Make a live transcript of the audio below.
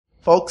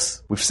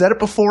Folks, we've said it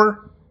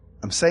before.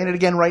 I'm saying it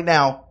again right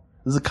now.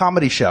 This is a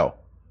comedy show.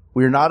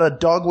 We are not a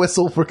dog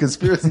whistle for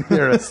conspiracy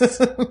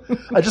theorists.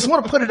 I just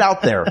want to put it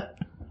out there.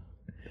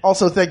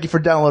 Also, thank you for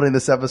downloading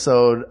this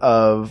episode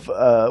of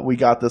We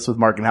Got This with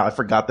Mark and Hal. I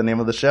forgot the name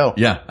of the show.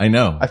 Yeah, I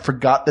know. I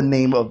forgot the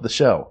name of the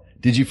show.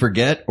 Did you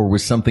forget, or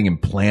was something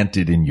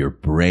implanted in your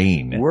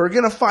brain? We're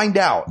going to find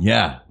out.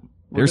 Yeah.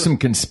 There's some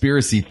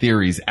conspiracy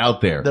theories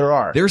out there. There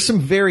are. There's some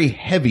very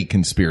heavy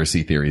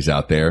conspiracy theories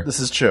out there. This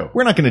is true.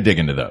 We're not going to dig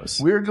into those.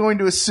 We're going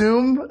to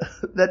assume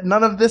that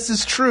none of this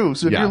is true.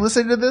 So if you're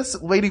listening to this,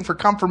 waiting for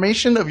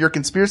confirmation of your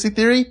conspiracy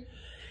theory,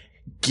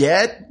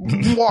 get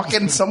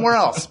walking somewhere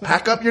else.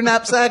 Pack up your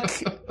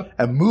knapsack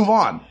and move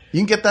on. You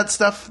can get that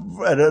stuff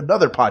at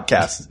another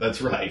podcast.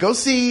 That's right. Go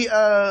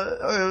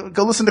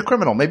listen to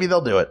Criminal. Maybe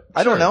they'll do it.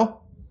 I don't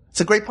know.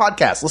 It's a great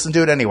podcast. Listen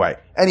to it anyway.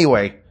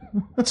 Anyway,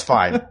 it's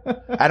fine.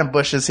 Adam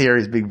Busch is here.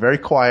 He's being very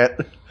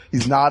quiet.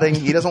 He's nodding.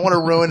 He doesn't want to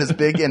ruin his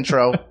big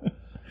intro.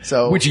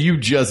 So, which you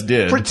just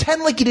did.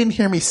 Pretend like you didn't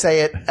hear me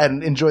say it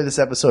and enjoy this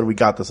episode. We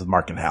Got This with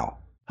Mark and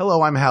Hal.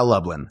 Hello, I'm Hal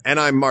Lublin.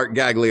 And I'm Mark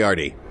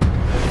Gagliardi.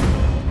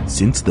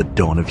 Since the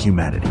dawn of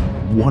humanity,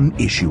 one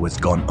issue has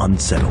gone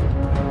unsettled.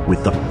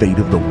 With the fate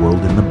of the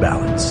world in the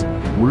balance,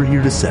 we're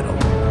here to settle,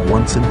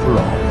 once and for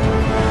all,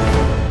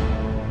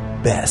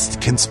 best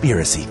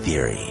conspiracy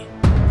theory.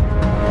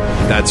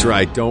 That's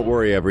right. Don't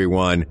worry,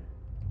 everyone.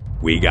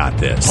 We got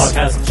this.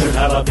 Podcast should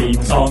have a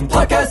theme song.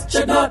 Podcast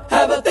should not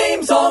have a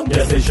theme song.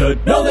 Yes, they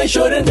should. No, they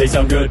shouldn't. They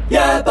sound good.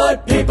 Yeah,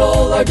 but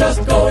people are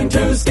just going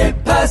to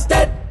skip past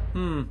it.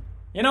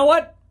 You know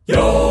what?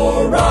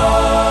 You're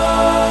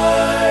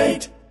right.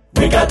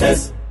 We got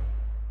this.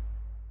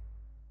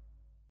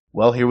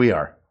 Well, here we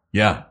are.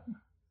 Yeah.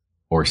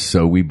 Or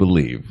so we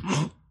believe.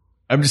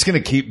 I'm just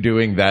going to keep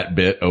doing that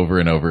bit over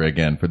and over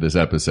again for this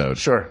episode.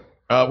 Sure.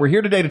 We're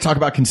here today to talk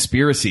about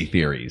conspiracy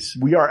theories.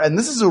 We are, and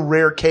this is a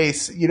rare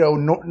case. You know,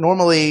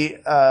 normally,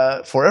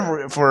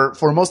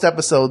 for most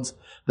episodes,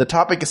 the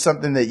topic is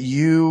something that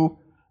you,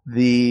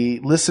 the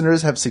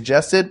listeners, have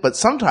suggested. But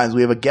sometimes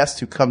we have a guest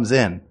who comes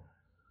in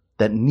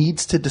that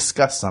needs to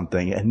discuss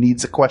something and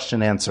needs a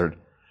question answered,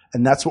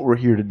 and that's what we're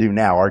here to do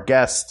now. Our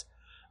guest,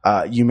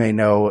 you may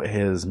know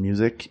his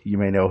music, you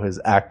may know his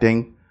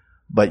acting,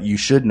 but you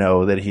should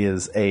know that he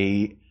is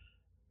a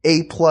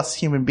A+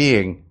 human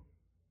being.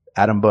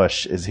 Adam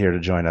Busch is here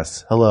to join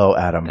us. Hello,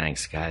 Adam.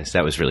 Thanks, guys.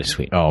 That was really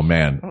sweet. Oh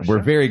man, we're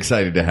very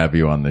excited to have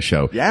you on the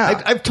show. Yeah,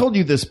 I've told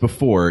you this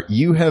before.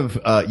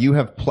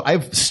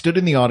 I've stood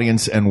in the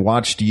audience and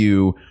watched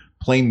you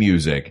play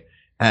music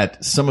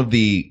at some of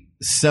the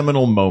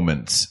seminal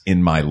moments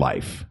in my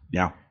life.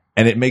 Yeah,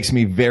 and it makes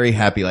me very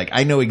happy. Like,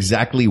 I know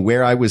exactly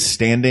where I was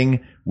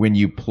standing when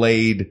you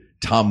played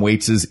Tom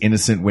Waits's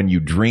 "Innocent When You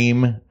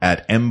Dream"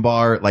 at M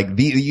Bar. Like I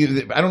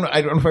don't know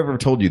if I've ever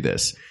told you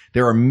this.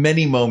 There are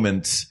many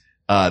moments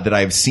that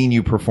I've seen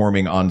you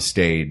performing on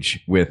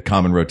stage with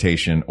Common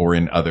Rotation or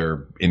in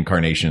other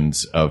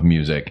incarnations of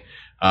music.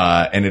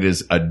 And it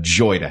is a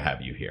joy to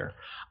have you here.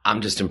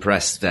 I'm just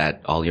impressed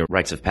that all your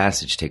rites of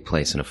passage take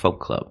place in a folk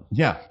club.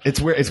 Yeah. It's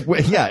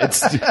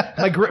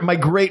my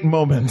great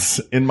moments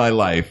in my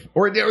life.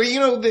 Or you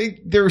know,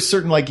 there are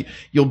certain, like,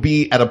 you'll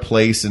be at a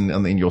place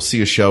and you'll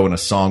see a show and a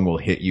song will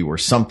hit you or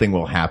something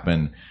will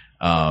happen.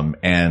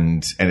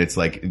 And it's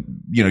like,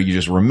 you know, you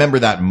just remember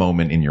that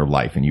moment in your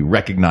life and you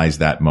recognize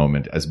that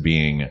moment as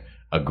being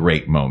a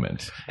great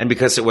moment. And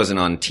because it wasn't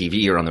on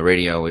TV or on the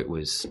radio, it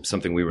was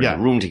something we were in a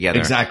room together.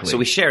 Exactly. So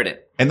we shared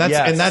it. And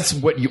that's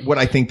what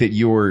I think that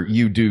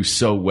you do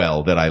so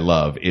well, that I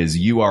love, is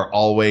you are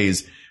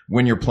always,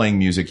 when you're playing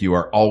music, you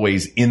are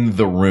always in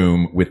the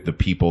room with the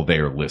people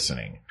there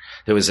listening.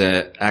 There was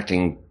a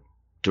acting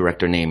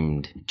director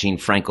named Gene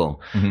Frankel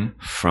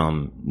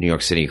from New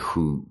York City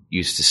who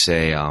used to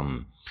say,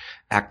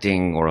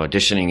 acting or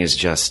auditioning is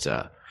just,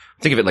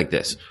 think of it like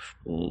this.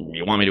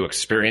 You want me to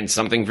experience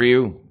something for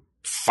you?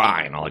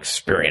 Fine, I'll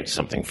experience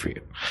something for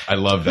you. I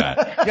love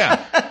that.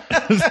 Yeah.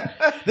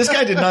 This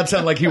guy did not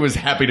sound like he was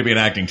happy to be an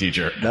acting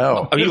teacher.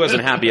 No. Oh, he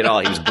wasn't happy at all.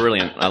 He was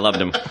brilliant. I loved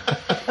him.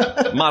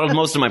 Modeled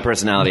most of my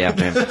personality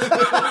after him.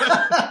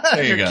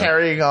 There you You're go.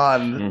 carrying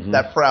on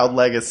that proud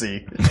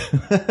legacy.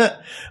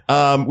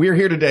 We're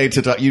here today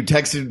to talk. You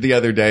texted the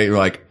other day, you're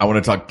like, I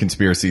want to talk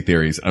conspiracy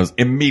theories. I was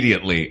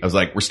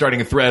like, we're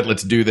starting a thread.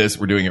 Let's do this.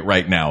 We're doing it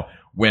right now.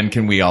 When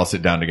can we all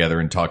sit down together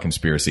and talk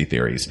conspiracy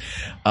theories?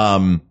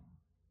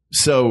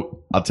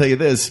 So I'll tell you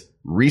this,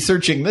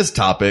 researching this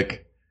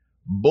topic,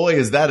 boy,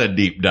 is that a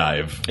deep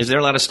dive. Is there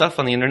a lot of stuff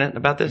on the internet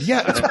about this?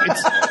 Yeah,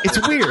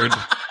 it's weird.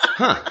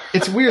 Huh.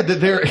 It's weird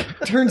that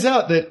it turns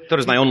out that... Thought it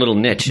was my own little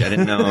niche. I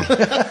didn't know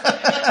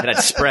that I'd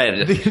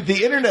spread.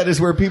 The internet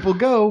is where people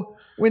go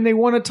when they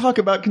want to talk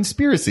about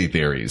conspiracy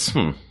theories.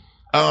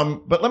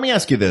 But let me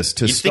ask you this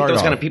to you start think those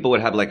off. kind of people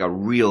would have like a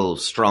real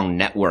strong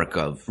network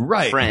of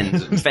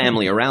friends and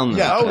family around them.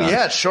 Yeah,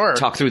 yeah, sure.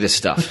 Talk through this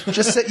stuff.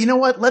 Just say, you know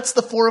what? Let's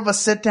the four of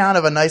us sit down,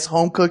 have a nice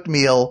home cooked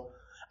meal,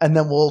 and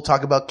then we'll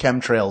talk about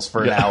chemtrails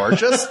for an hour.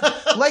 Just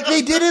like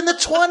they did in the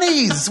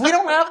 20s. We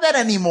don't have that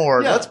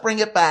anymore. Yeah. Let's bring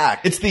it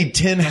back. It's the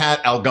tin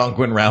hat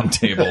Algonquin round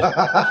table.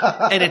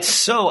 And it's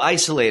so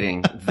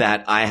isolating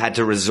that I had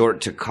to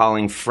resort to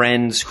calling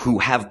friends who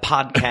have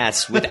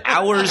podcasts with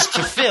hours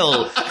to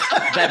fill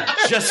that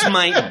just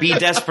might be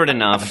desperate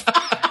enough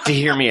to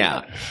hear me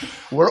out.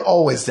 We're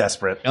always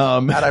desperate.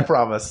 That I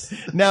promise.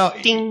 Now,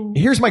 Ding.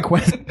 here's my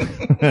question.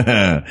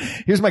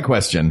 Here's my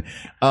question.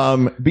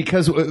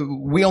 Because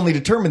we only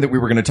determined that we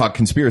were going to talk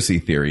conspiracy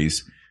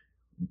theories.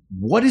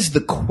 What is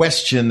the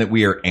question that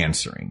we are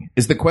answering?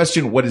 Is the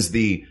question,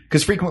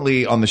 because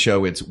frequently on the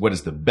show, it's what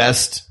is the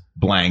best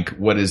blank?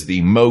 What is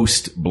the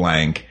most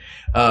blank?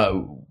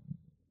 That's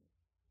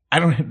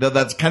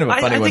kind of a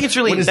funny one. I think it's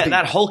really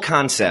that whole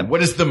concept.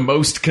 What is the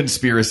most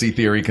conspiracy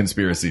theory?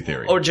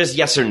 Or just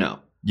yes or no.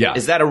 Yeah.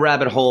 Is that a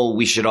rabbit hole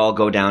we should all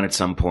go down at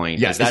some point?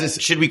 Yeah.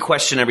 Should we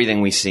question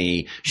everything we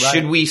see? Right.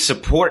 Should we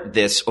support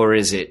this, or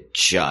is it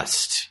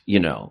just,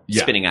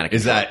 spinning out of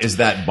control? Is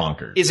that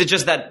bonkers? Is it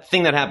just that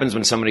thing that happens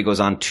when somebody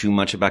goes on too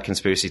much about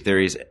conspiracy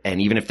theories,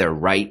 and even if they're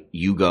right,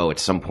 you go at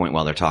some point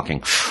while they're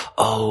talking,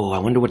 oh, I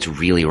wonder what's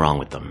really wrong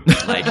with them.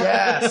 Like,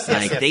 Yes.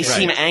 they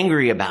seem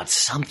angry about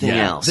something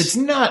else. It's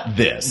not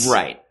this.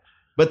 Right.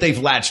 But they've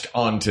latched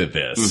onto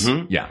this.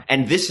 Mhm. Yeah.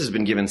 And this has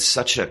been given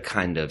such a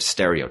kind of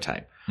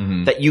stereotype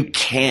Mm-hmm. that you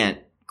can't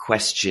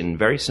question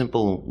very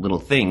simple little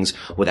things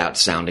without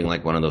sounding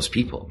like one of those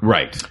people.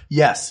 Right.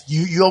 Yes.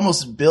 You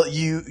almost build,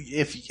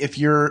 if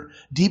you're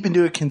deep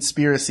into a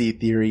conspiracy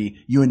theory,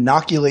 you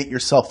inoculate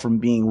yourself from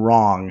being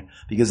wrong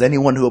because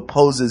anyone who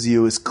opposes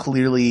you is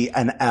clearly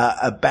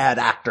a bad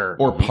actor.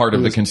 Or part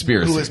of the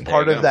conspiracy. Who is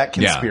part of that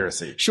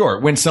conspiracy. Yeah. Sure.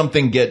 When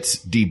something gets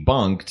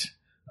debunked,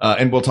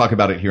 and we'll talk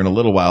about it here in a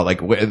little while,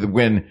 like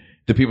when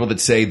the people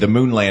that say the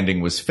moon landing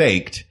was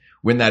faked,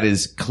 when that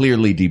is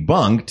clearly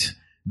debunked,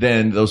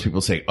 then those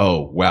people say,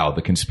 oh, wow,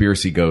 the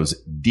conspiracy goes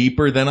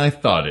deeper than I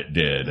thought it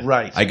did.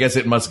 Right. I guess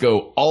it must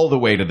go all the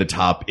way to the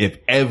top if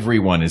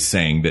everyone is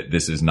saying that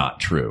this is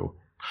not true.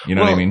 You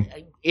know what I mean?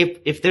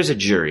 If there's a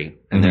jury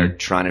and they're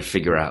trying to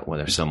figure out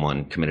whether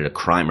someone committed a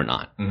crime or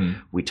not,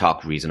 we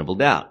talk reasonable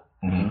doubt.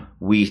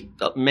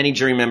 Many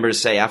jury members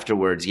say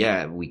afterwards,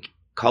 yeah, we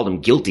called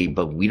him guilty,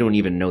 but we don't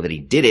even know that he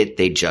did it.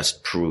 They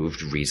just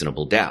proved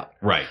reasonable doubt.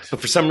 Right. But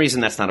for some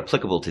reason, that's not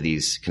applicable to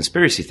these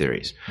conspiracy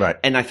theories. Right.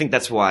 And I think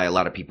that's why a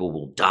lot of people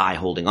will die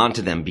holding on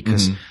to them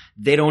because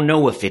they don't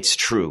know if it's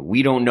true.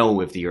 We don't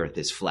know if the earth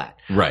is flat.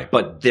 Right.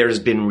 But there's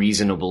been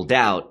reasonable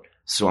doubt,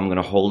 so I'm going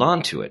to hold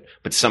on to it.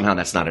 But somehow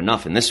that's not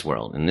enough in this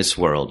world. In this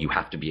world, you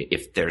have to be,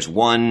 if there's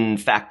one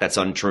fact that's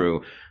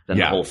untrue, then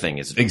the whole thing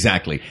is.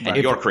 Exactly. And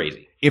you're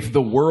crazy. If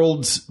the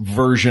world's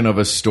version of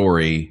a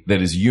story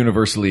that is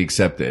universally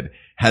accepted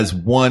has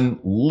one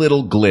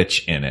little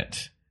glitch in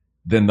it,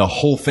 then the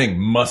whole thing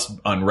must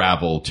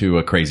unravel to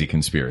a crazy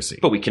conspiracy.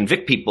 But we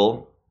convict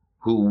people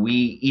who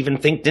we even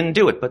think didn't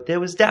do it, but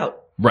there was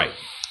doubt. Right.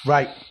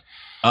 Right.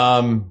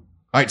 All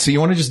right. So you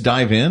want to just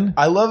dive in?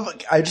 I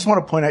just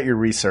want to point out your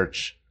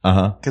research.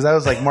 Uh-huh. Cause I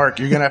was like, Mark,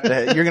 you're going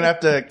to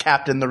have to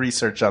captain the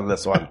research on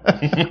this one.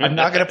 I'm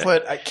not going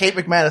to Kate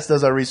McManus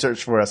does our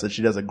research for us and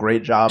she does a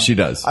great job. She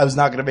does. I was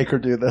not going to make her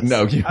do this.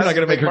 No, you're not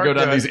going to make her Mark go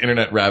down do it. these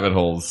internet rabbit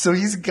holes. So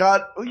you've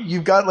got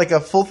like a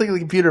full thing of the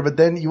computer, but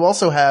then you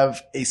also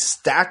have a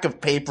stack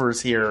of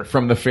papers here.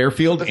 From the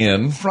Fairfield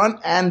Inn. Front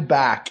and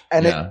back.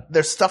 And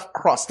there's stuff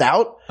crossed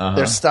out.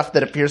 There's stuff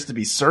that appears to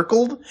be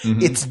circled.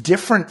 It's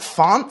different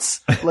fonts.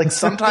 Like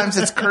sometimes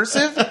it's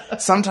cursive.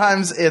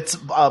 Sometimes it's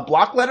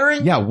block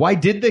lettering. Yeah. Why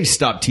did they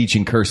stop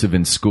teaching cursive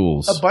in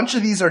schools? A bunch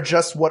of these are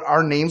just what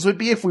our names would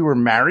be if we were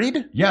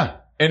married. Yeah.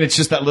 And it's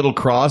just that little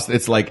cross.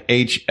 It's like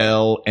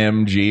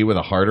HLMG with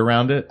a heart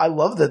around it. I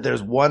love that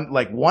there's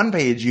one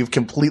page you've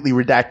completely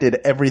redacted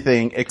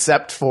everything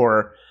except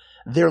for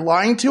they're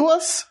lying to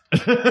us.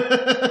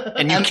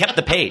 And you kept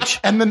the page.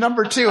 And the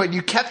number 2, and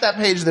you kept that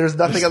page. There's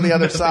nothing on the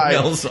other side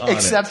else on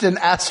except an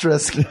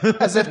asterisk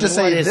as if to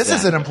say, is this that?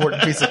 is an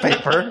important piece of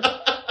paper.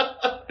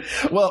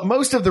 Well,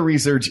 most of the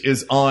research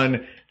is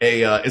on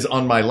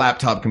my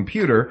laptop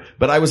computer,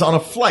 but I was on a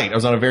flight. I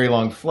was on a very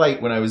long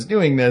flight when I was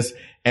doing this.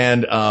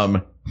 And,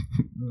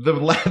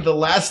 the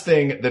last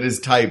thing that is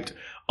typed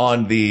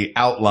on the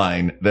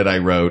outline that I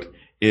wrote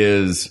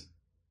is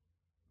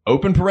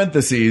open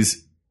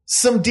parentheses,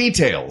 some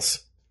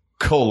details,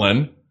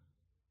 colon.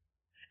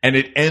 And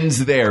it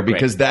ends there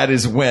because that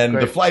is when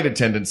the flight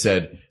attendant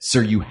said,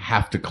 sir, you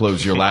have to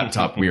close your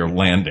laptop. We are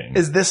landing.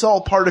 Is this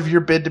all part of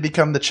your bid to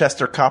become the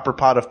Chester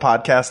Copperpot of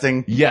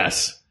podcasting?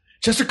 Yes.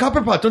 Chester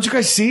Copperpot, don't you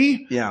guys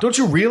see? Yeah. Don't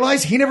you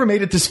realize he never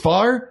made it this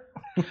far?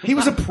 He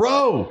was a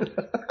pro.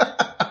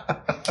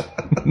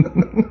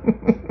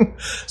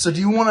 So do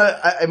you want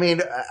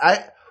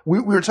to, we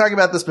were talking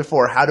about this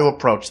before, how to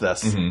approach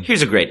this.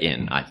 Here's a great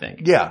in, I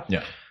think. Yeah.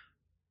 Yeah.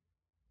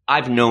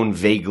 I've known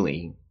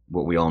vaguely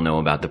what we all know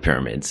about the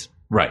pyramids.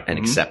 Right. And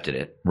accepted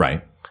it.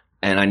 Right.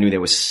 And I knew there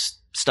was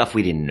stuff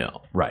we didn't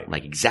know. Right.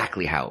 Like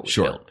exactly how it was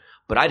built.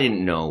 But I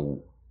didn't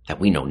know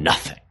that we know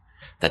nothing.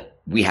 That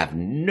we have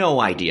no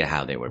idea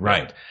how they were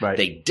built. Right.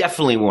 They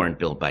definitely weren't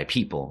built by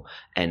people,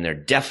 and they're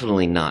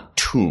definitely not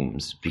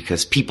tombs,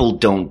 because people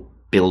don't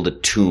build a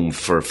tomb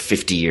for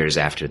 50 years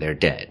after they're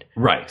dead.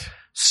 Right.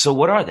 So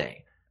what are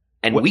they?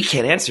 And we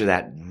can't answer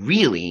that,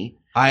 really.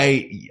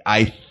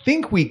 I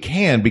think we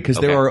can, because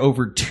there are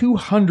over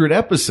 200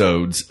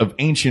 episodes of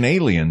Ancient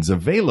Aliens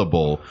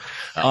available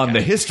on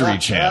the History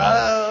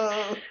Channel.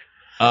 Is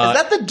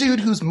that the dude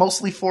who's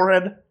mostly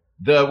forehead?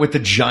 With the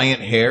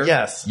giant hair?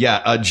 Yes.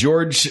 Yeah,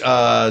 George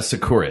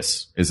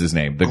Sakouris is his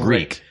name, the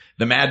Greek.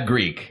 The Mad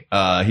Greek.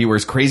 He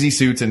wears crazy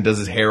suits and does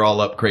his hair all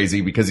up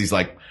crazy because he's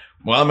like,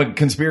 well, I'm a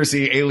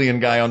conspiracy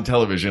alien guy on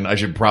television. I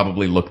should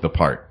probably look the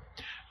part.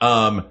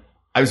 I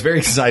was very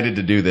excited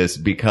to do this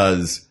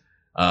because,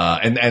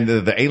 and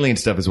the alien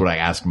stuff is what I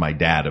asked my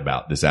dad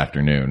about this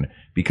afternoon,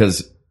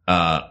 because,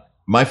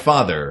 my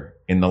father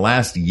in the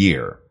last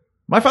year,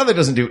 my father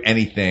doesn't do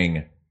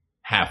anything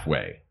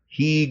halfway.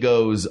 He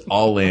goes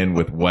all in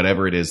with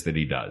whatever it is that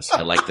he does.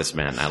 I like this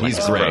man. I like He's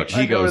this great. approach.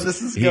 He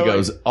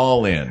goes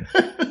all in.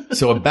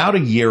 So about a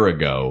year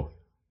ago,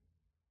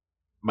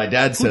 my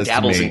dad says to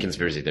dabbles me, in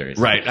conspiracy theories.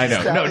 Right, I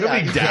know. No,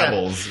 nobody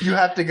dabbles. You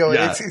have to go.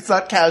 Yeah. It's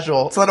not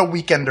casual. It's not a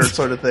weekender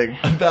sort of thing.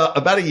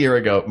 About a year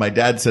ago, my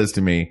dad says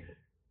to me,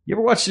 you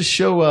ever watch this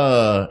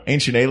show,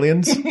 Ancient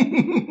Aliens?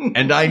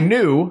 And I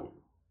knew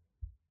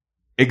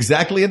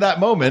exactly in that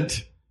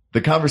moment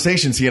the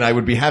conversations he and I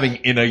would be having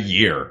in a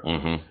year.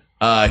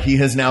 Mm-hmm. He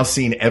has now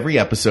seen every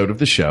episode of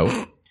the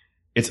show.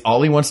 It's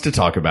all he wants to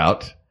talk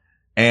about.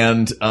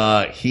 And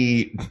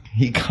he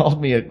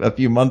called me a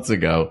few months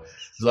ago.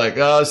 He's like,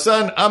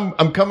 son,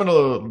 I'm coming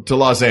to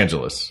Los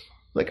Angeles.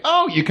 Like,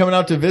 oh, you coming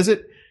out to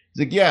visit?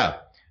 He's like, yeah,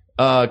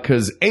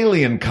 cause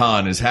Alien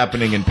Con is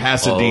happening in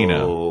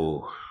Pasadena.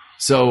 Oh.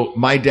 So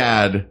my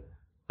dad,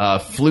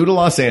 flew to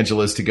Los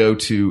Angeles to go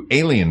to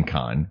Alien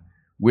Con,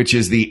 which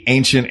is the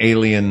Ancient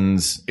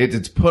Aliens.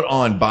 It's put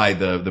on by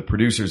the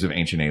producers of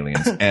Ancient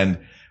Aliens. And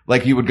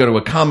like you would go to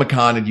a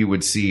Comic-Con and you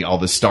would see all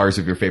the stars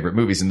of your favorite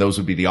movies, and those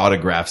would be the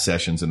autograph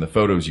sessions and the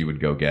photos you would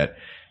go get.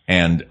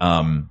 And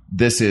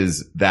this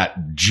is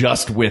that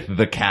just with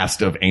the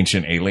cast of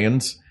Ancient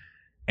Aliens.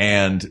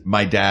 And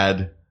my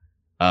dad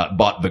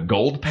bought the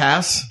gold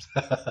pass.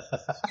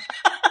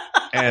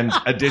 And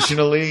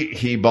additionally,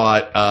 he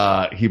bought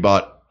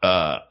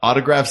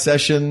autograph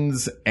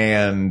sessions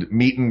and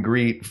meet and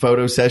greet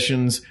photo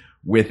sessions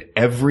with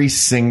every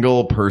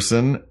single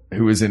person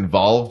who is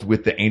involved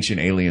with the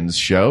Ancient Aliens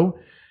show.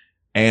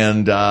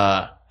 And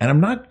I'm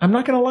not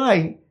going to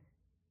lie.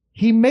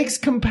 He makes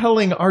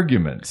compelling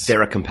arguments.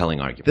 They're a compelling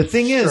argument. The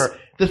thing is,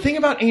 the thing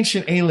about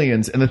Ancient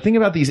Aliens and the thing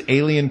about these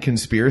alien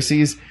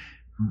conspiracies,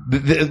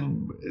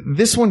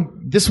 this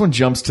one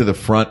jumps to the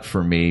front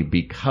for me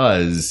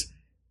because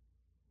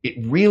it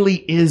really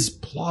is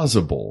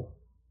plausible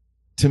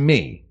to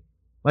me.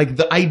 Like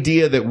the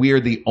idea that we are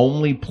the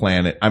only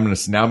planet. I'm going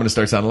to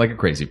start sounding like a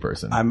crazy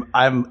person.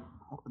 I'm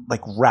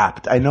like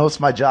wrapped. I know it's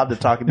my job to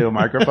talk into a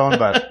microphone,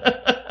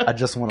 but I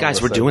just want to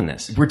Guys, we're doing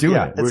this. We're doing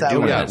Yeah, it. it's We're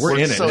doing happening. it. We're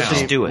in it so now. deep.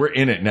 Just do it. We're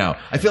in it now.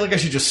 I feel like I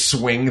should just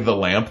swing the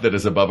lamp that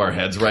is above our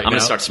heads right now. I'm going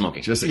to start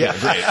smoking. Great.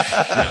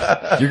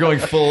 Yeah. You're going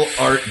full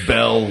Art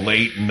Bell,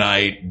 late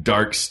night,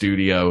 dark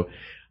studio.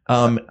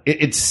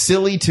 It's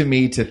silly to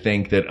me to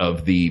think that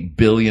of the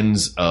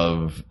billions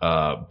of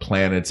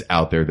planets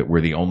out there that we're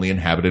the only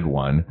inhabited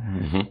one.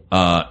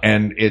 Mm-hmm.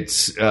 And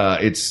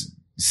it's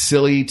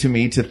silly to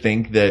me to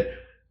think that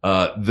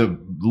the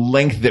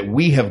length that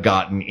we have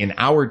gotten in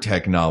our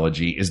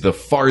technology is the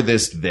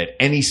farthest that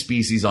any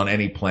species on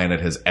any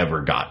planet has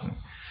ever gotten.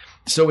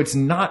 So it's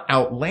not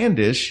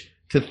outlandish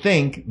to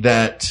think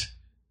that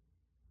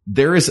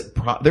there is,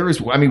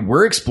 I mean,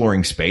 we're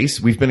exploring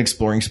space. We've been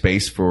exploring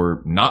space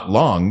for not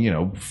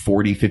long,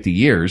 40, 50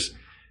 years,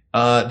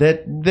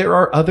 that there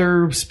are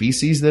other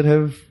species that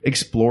have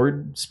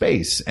explored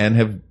space and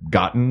have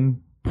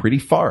gotten pretty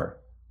far.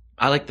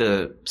 I like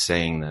the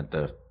saying that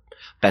the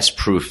best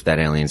proof that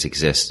aliens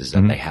exist is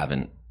that they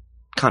haven't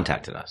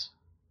contacted us.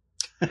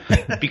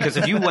 Because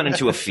if you went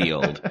into a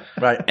field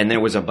Right. and there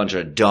was a bunch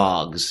of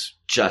dogs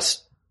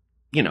just,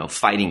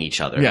 fighting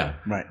each other. Yeah.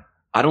 Right.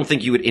 I don't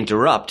think you would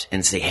interrupt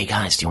and say, hey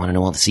guys, do you want to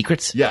know all the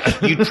secrets? Yeah.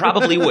 You'd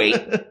probably wait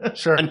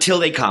Sure. until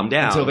they calm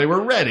down. Until they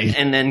were ready.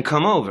 And then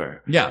come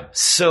over. Yeah.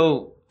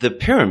 So the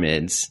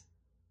pyramids,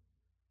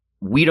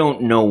 we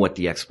don't know what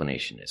the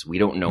explanation is. We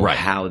don't know Right.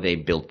 how they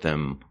built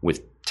them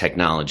with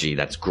technology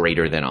that's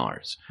greater than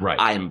ours. Right.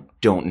 I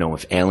don't know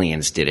if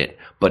aliens did it,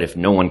 but if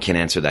no one can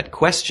answer that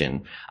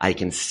question, I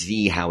can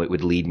see how it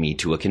would lead me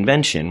to a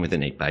convention with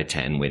an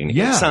 8x10 waiting to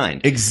get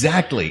signed.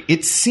 Exactly.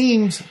 It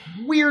seems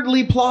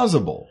weirdly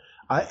plausible.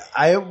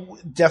 I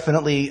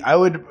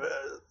would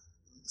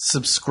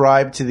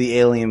subscribe to the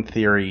alien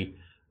theory,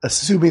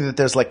 assuming that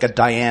there's like a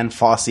Diane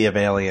Fossey of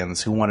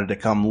aliens who wanted to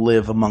come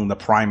live among the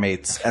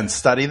primates and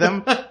study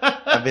them.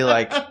 I'd be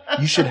like,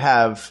 you should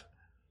have,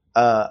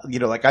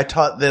 like I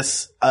taught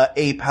this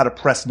ape how to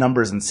press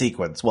numbers in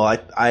sequence. Well,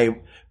 I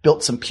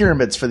built some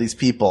pyramids for these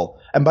people.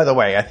 And by the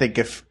way, I think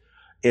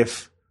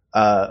if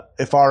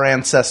if our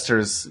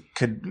ancestors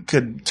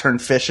could turn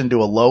fish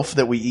into a loaf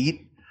that we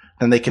eat,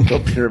 then they can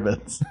build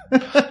pyramids.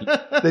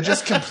 They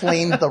just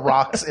complained the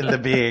rocks into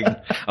being.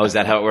 Oh, is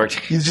that how it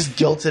worked? You just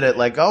guilted it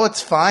like, oh,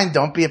 it's fine.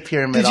 Don't be a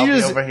pyramid. I'll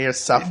be over here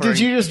suffering. Did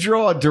you just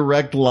draw a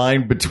direct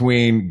line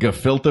between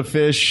gefilte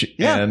fish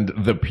Yeah. and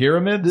the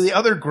pyramids? The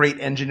other great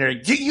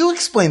engineering. You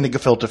explain the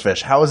gefilte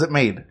fish. How is it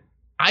made?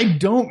 I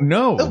don't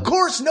know. Of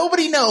course,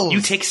 nobody knows. You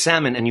take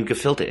salmon and you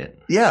gefilte it.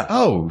 Yeah.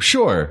 Oh,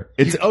 sure.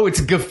 It's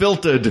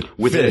gefilted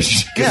With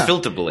fish. Yeah.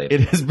 Gefilte blade.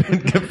 It has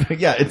been,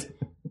 it's,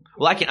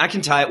 Well, I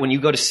can tie it when you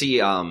go to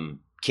see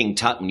King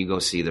Tut, when you go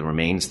see the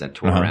remains that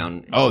tour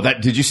around. oh,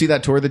 did you see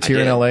that tour that's I here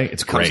in did. LA?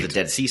 It's It comes great. to the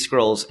Dead Sea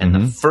Scrolls, and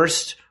the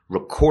first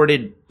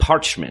recorded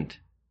parchment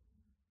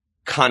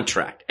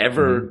contract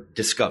ever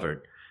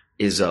discovered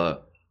is a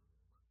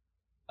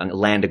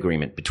land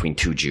agreement between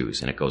two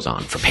Jews, and it goes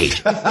on for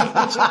pages.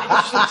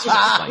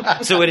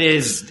 So it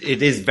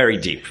is very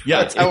deep.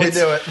 Yeah, That's how we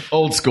do it.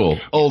 Old school.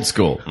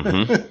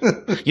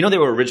 You know, they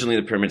were originally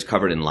the pyramids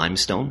covered in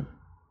limestone,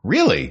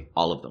 Really?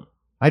 all of them,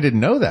 I didn't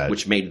know that.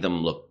 which made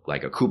them look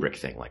like a Kubrick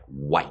thing, like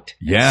white,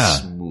 Yeah.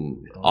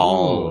 smooth.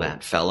 All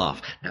that fell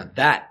off. Now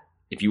that,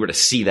 if you were to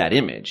see that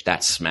image,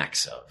 that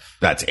smacks of.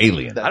 That's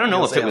alien. That I don't know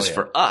feels if it was alien.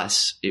 for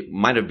us. It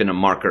might have been a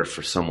marker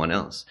for someone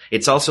else.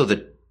 It's also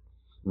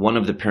one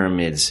of the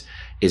pyramids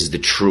is the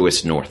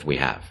truest north we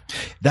have.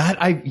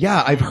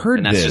 I've heard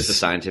And that's this. just a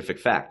scientific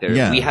fact.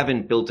 Yeah. We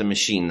haven't built a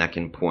machine that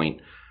can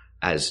point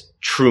as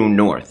true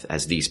north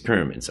as these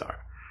pyramids are.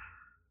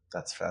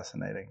 That's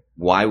fascinating.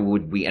 Why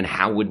would we, and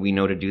how would we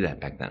know to do that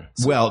back then?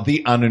 Well,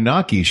 the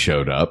Anunnaki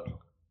showed up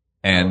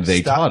and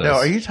they Stop. taught us. No,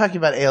 are you talking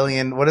about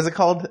alien? What is it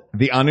called?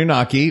 The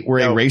Anunnaki were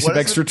a No, race what of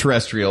is it?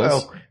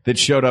 extraterrestrials Oh. that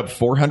showed up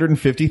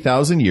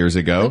 450,000 years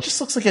ago It just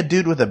looks like a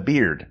dude with a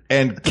beard.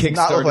 and Does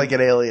not look kickstarted. like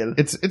an alien.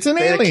 It's an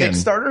They had a alien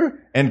Kickstarter?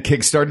 and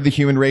kickstarted the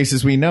human race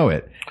as we know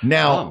it.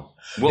 Now,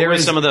 What there were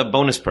is- some of the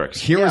bonus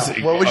perks? here Yeah, was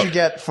what would you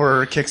get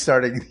for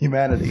kickstarting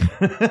humanity?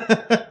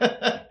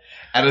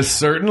 at a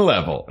certain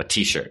level. A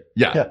t-shirt.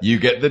 Yeah, you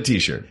get the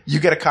T-shirt. You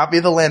get a copy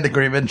of the land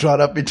agreement drawn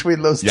up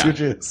between those Yeah. two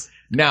Jews.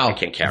 Now, I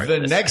can't carry the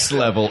this. next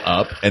level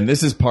up, and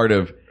this is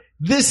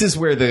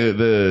where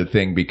the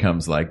thing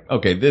becomes like,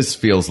 okay, this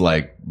feels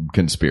like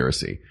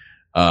conspiracy.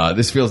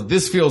 This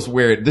feels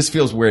where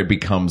it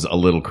becomes a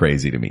little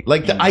crazy to me.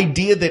 Like the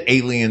idea that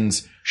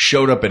aliens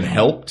showed up and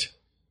helped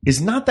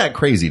is not that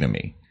crazy to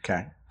me.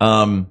 Okay.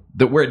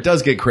 That where it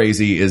does get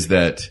crazy is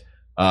that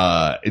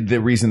the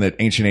reason that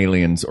ancient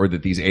aliens or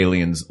that these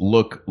aliens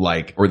look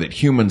like, or that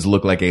humans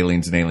look like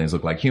aliens and aliens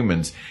look like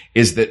humans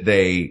is that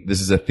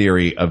this is a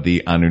theory of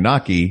the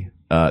Anunnaki,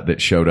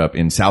 that showed up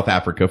in South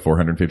Africa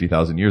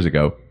 450,000 years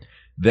ago,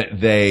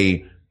 that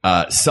they,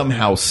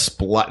 somehow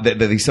that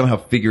they somehow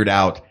figured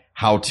out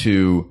how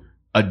to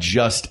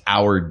adjust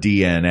our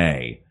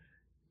DNA.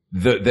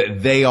 That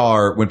they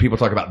are, when people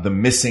talk about the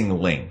missing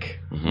link,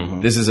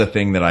 this is a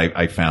thing that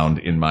I found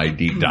in my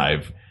deep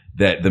dive,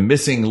 that the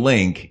missing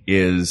link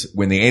is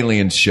when the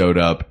aliens showed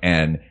up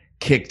and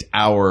kicked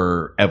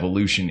our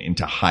evolution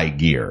into high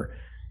gear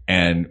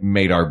and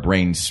made our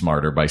brains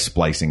smarter by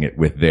splicing it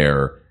with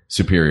their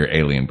superior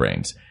alien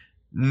brains.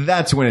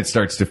 That's when it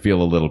starts to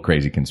feel a little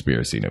crazy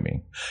conspiracy to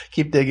me.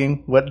 Keep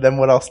digging. What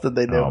else did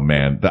they do? Oh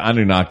man, the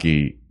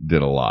Anunnaki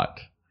did a lot.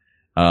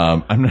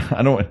 I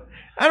don't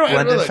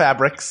Blended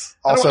fabrics,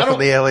 also from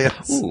the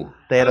aliens. Ooh.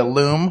 They had a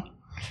loom.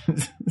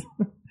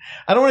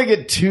 I don't want to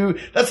get too,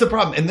 that's the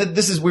problem.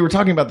 And we were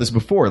talking about this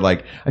before.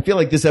 Like, I feel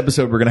like this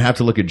episode, we're going to have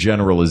to look at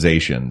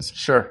generalizations.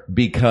 Sure.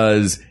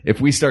 Because if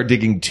we start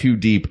digging too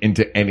deep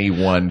into any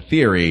one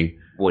theory,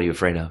 What are you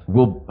afraid of?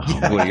 we'll,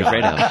 What are you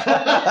afraid of?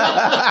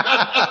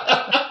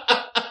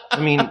 I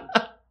mean,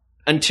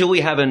 until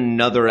we have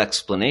another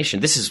explanation,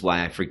 this is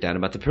why I freaked out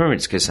about the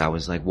pyramids, because I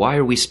was like, why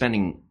are we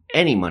spending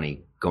any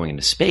money going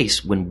into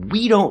space when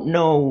we don't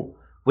know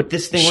what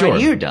this thing Sure. right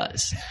here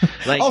does?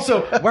 Like,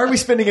 also, why are we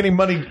spending any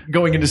money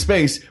going into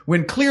space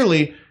when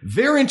clearly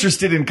they're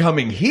interested in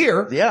coming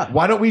here? Yeah.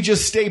 Why don't we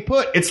just stay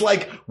put? It's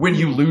like when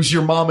you lose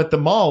your mom at the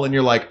mall and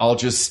you're like, I'll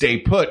just stay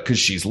put because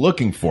she's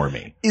looking for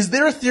me. Is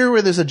there a theory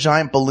where there's a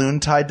giant balloon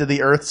tied to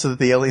the Earth so that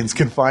the aliens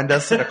can find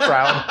us in a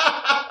crowd?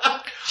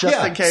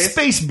 Just in case?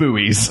 Space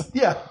buoys.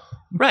 Yeah.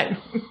 right.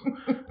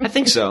 I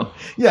think so.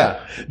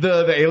 Yeah.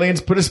 The aliens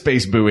put a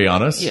space buoy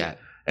on us. Yeah.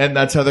 And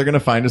that's how they're going to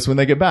find us when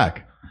they get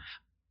back.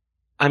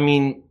 I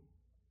mean,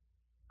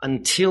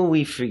 until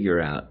we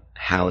figure out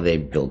how they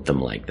built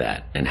them like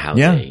that and how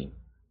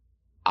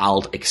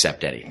I'll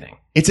accept anything.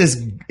 It's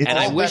as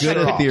I wish good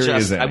a theory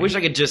as any. I wish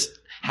I could just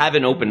have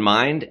an open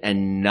mind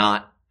and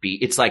not be,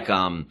 it's like,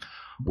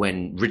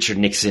 when Richard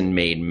Nixon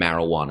made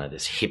marijuana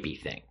this hippie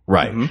thing.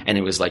 Right. And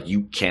it was like,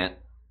 you can't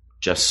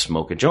just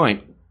smoke a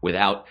joint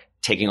without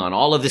taking on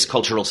all of this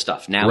cultural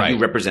stuff. Now Right. you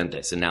represent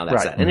this and now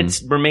that's Right. that. And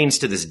it remains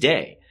to this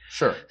day.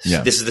 Sure.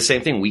 Yeah. This is the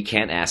same thing. We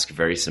can't ask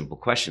very simple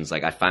questions.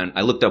 Like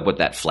I looked up what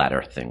that flat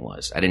earth thing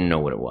was. I didn't know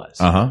what it was.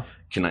 Uh-huh.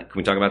 Can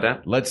we talk about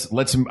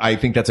that? I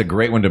think that's a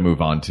great one to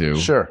move on to.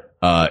 Sure.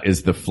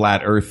 Is the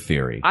flat earth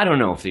theory. I don't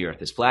know if the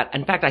earth is flat.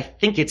 In fact, I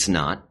think it's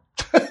not.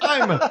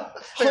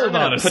 Hold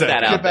on a Put that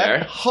second. out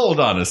there. Hold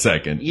on a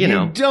second. You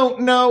know.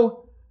 don't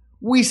know?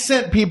 We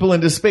sent people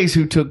into space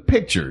who took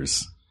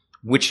pictures.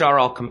 Which are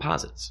all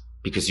composites,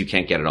 because you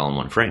can't get it all in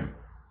one frame.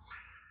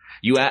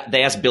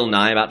 They asked Bill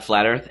Nye about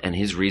flat Earth, and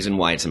his reason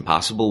why it's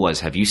impossible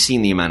was, have you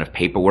seen the amount of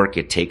paperwork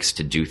it takes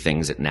to do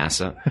things at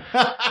NASA?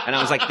 And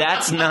I was like,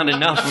 that's not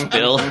enough,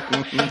 Bill.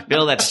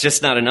 Bill, that's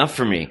just not enough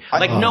for me.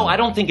 No, I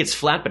don't think it's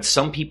flat, but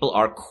some people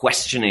are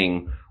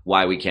questioning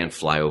why we can't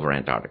fly over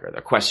Antarctica.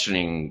 They're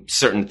questioning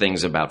certain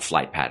things about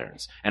flight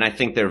patterns. And I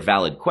think they're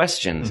valid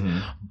questions,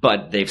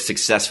 but they've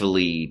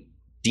successfully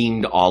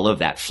deemed all of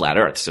that flat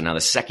Earth. So now the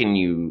second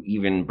you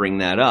even bring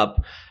that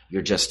up,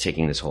 you're just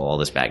taking all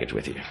this baggage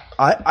with you.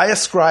 I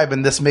ascribe,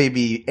 and this may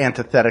be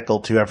antithetical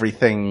to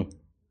everything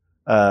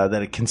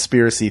that a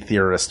conspiracy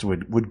theorist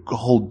would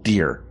hold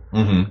dear.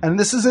 And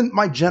this isn't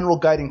my general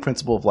guiding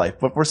principle of life,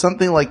 but for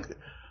something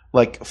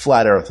like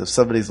flat Earth, if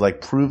somebody's like,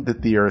 prove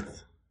that the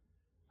Earth,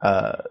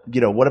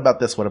 what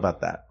about this? What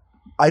about that?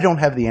 I don't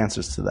have the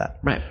answers to that.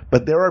 Right.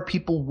 But there are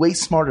people way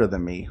smarter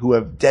than me who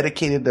have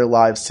dedicated their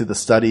lives to the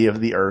study of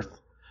the Earth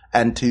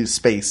and to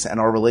space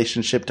and our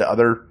relationship to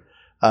other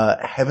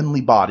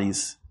heavenly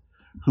bodies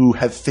who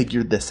have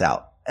figured this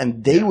out.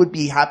 And they would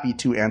be happy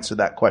to answer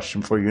that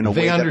question for you in a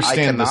way that I cannot. They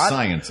understand the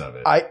science of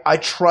it. I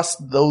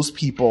trust those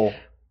people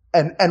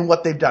and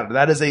what they've done.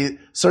 That is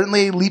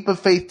certainly a leap of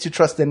faith to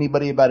trust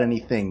anybody about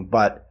anything.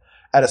 But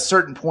at a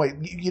certain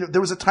point,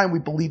 there was a time we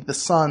believed the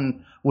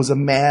sun was a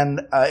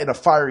man in a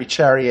fiery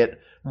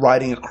chariot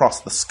riding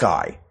across the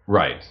sky.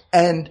 Right.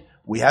 And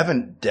we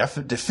haven't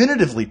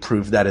definitively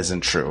proved that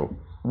isn't true.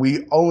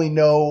 We only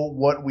know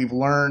what we've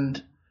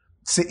learned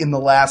in the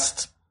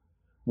last,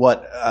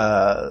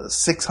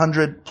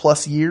 600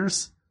 plus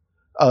years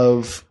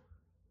of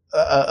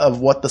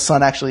what the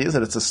sun actually is,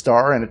 that it's a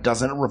star and it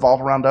doesn't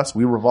revolve around us.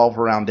 We revolve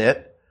around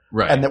it.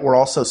 Right. And that we're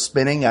also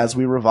spinning as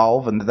we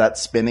revolve, and that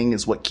spinning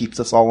is what keeps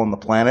us all on the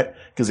planet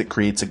because it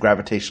creates a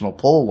gravitational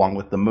pull along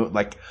with the moon.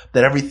 Like,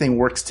 that everything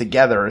works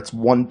together. It's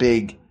one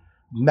big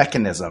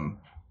mechanism.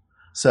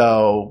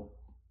 So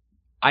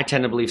I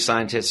tend to believe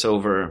scientists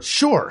over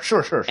sure.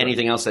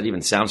 anything else that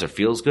even sounds or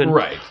feels good.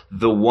 Right.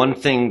 The one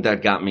thing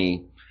that got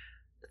me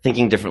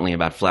thinking differently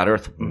about flat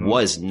Earth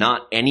was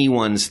not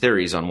anyone's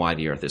theories on why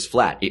the Earth is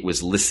flat. It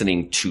was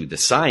listening to the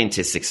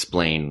scientists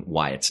explain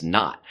why it's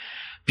not.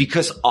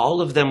 Because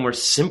all of them were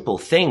simple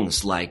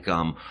things like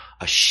a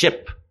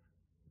ship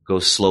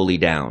goes slowly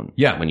down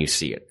when you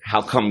see it.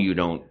 How come you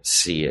don't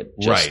see it?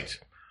 Right.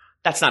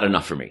 That's not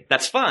enough for me.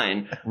 That's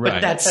fine.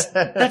 Right. But that's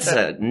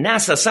a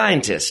NASA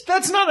scientist.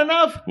 That's not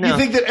enough. No. You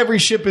think that every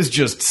ship is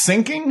just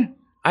sinking?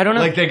 I don't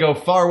know. Like they go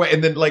far away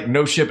and then like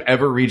no ship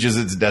ever reaches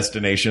its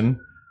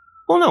destination?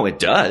 Well, no, it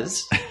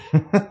does.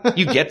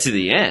 You get to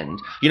the end.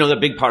 The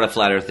big part of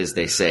flat Earth is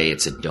they say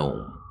it's a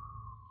dome.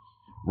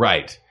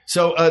 Right.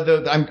 So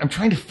I'm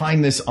trying to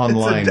find this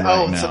online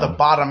right now. So the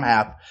bottom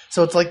half.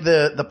 So it's like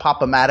the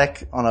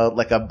Pop-O-Matic on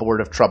a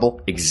board of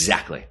trouble.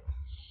 Exactly.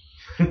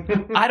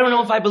 I don't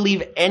know if I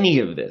believe any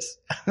of this.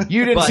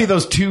 You didn't see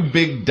those two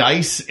big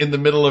dice in the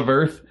middle of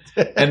Earth?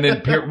 And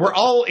then we're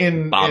all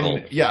in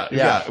bubble.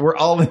 We're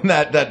all in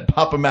that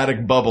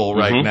Pop-O-Matic bubble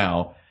right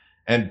now.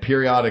 And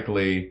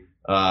periodically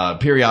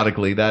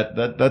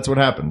that's what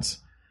happens.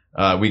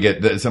 We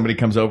get somebody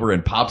comes over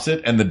and pops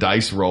it and the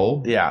dice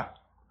roll. Yeah.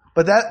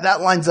 But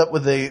that lines up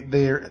with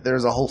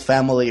there's a whole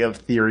family of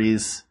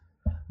theories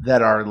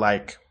that are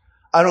like,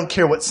 I don't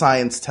care what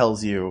science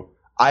tells you.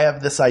 I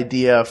have this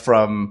idea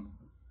from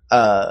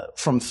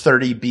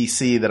 30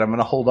 BC that I'm going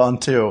to hold on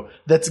to.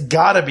 That's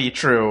got to be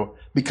true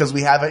because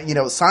we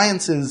haven't,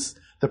 science is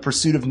the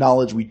pursuit of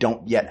knowledge we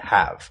don't yet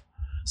have.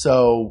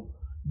 So,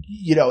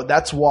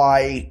 that's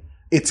why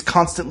it's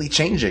constantly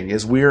changing,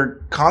 is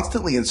we're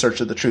constantly in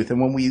search of the truth.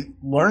 And when we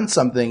learn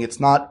something,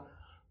 it's not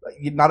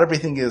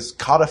everything is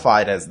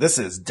codified as this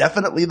is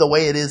definitely the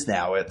way it is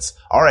now. It's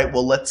all right.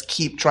 Well, let's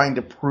keep trying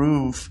to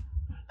prove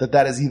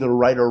that is either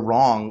right or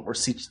wrong, or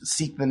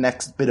seek the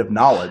next bit of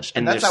knowledge.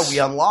 And that's how we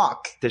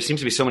unlock. There seems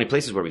to be so many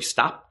places where we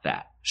stop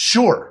that.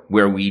 Sure.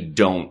 Where we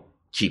don't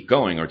keep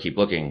going or keep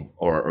looking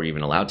or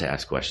even allowed to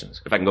ask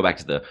questions. If I can go back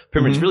to the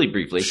pyramids really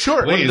briefly.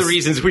 Sure. One of the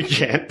reasons we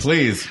can't.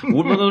 Please.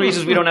 One of the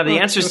reasons we don't have the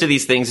answers to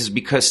these things is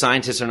because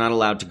scientists are not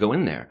allowed to go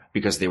in there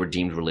because they were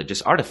deemed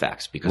religious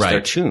artifacts because they're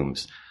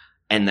tombs.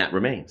 And that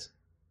remains.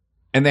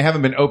 And they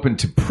haven't been open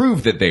to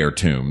prove that they are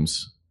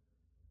tombs.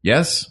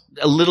 Yes?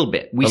 A little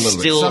bit. We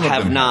still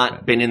have not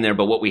have been in there,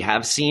 but what we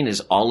have seen is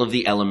all of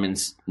the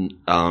elements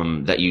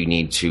that you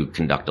need to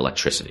conduct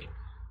electricity.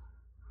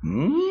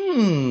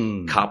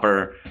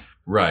 Copper,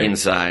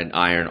 inside,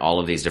 iron, all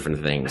of these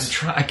different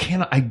things.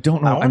 I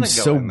don't know. I'm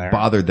so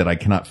bothered that I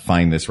cannot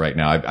find this right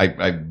now.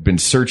 I've been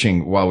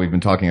searching while we've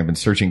been talking. I've been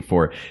searching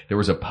for, there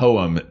was a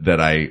poem that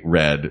I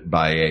read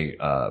by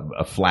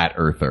a flat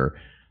earther.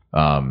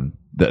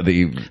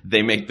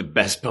 They make the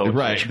best poetry.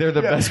 Right. They're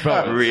the best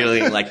poets.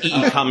 Really, like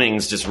E.E.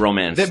 Cummings, just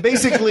romance.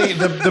 Basically,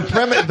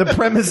 the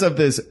premise of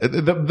this,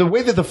 the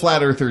way that the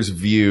flat earthers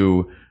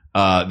view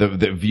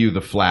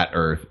the flat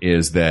earth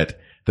is that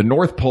the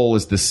North Pole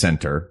is the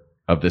center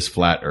of this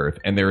flat Earth,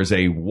 and there is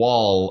a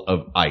wall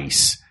of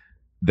ice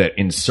that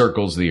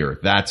encircles the Earth.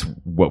 That's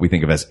what we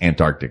think of as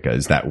Antarctica,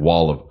 is that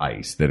wall of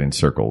ice that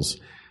encircles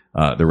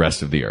the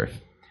rest of the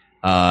Earth.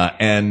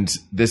 And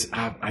this,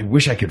 I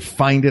wish I could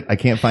find it. I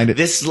can't find it.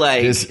 This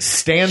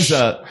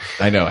stanza.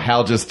 I know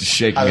Hal just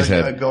shaking his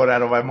head. Going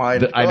out of my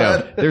mind. I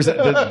know. There's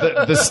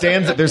the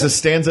stanza. There's a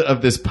stanza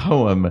of this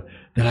poem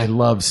that I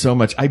love so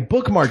much. I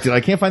bookmarked it.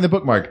 I can't find the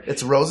bookmark.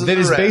 It's roses. That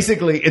is red.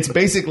 it's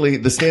basically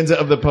the stanza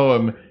of the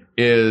poem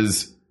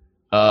is,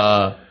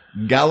 Galileo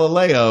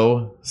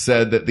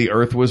said that the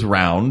Earth was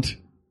round.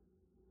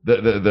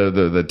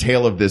 The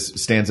tale of this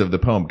stanza of the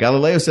poem.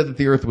 Galileo said that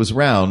the Earth was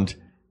round,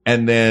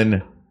 and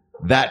then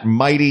that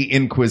mighty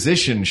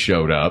Inquisition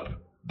showed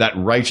up. That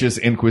righteous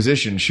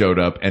Inquisition showed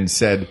up and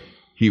said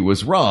he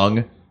was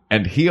wrong,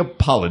 and he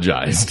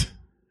apologized.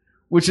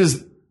 Which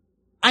is,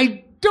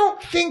 I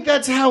don't think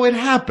that's how it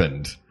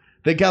happened.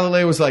 That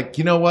Galileo was like,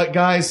 you know what,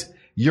 guys?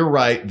 You're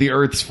right. The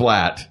Earth's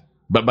flat.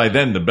 But by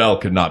then, the bell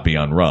could not be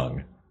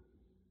unrung.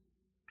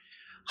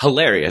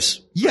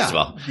 Hilarious. Yeah. First of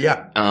all.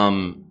 Yeah.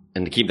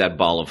 And to keep that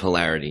ball of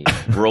hilarity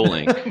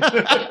rolling.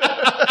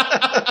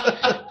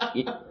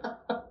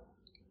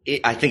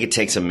 I think it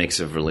takes a mix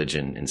of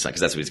religion and science,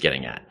 because that's what he's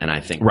getting at. And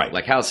I think, right,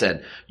 like Hal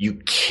said, you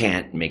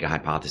can't make a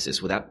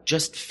hypothesis without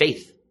just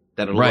faith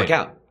that it'll right. work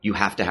out. You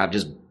have to have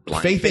just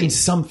blind faith in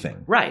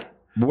something. Right.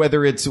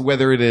 Whether it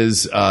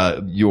is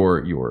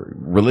your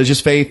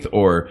religious faith,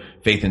 or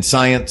faith in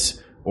science,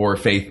 or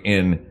faith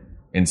in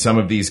some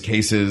of these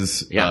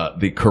cases,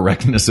 the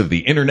correctness of the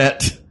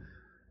internet.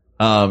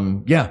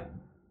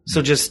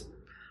 So just,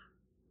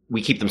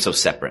 we keep them so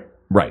separate.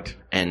 Right.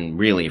 And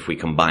really, if we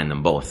combine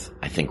them both,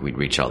 I think we'd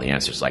reach all the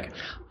answers. Like,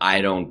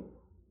 I don't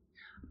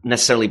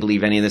necessarily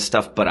believe any of this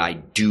stuff, but I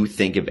do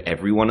think if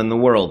everyone in the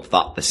world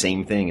thought the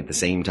same thing at the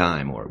same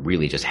time, or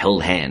really just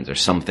held hands or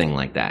something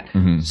like that,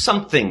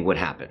 something would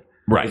happen.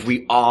 Right. If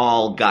we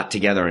all got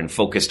together and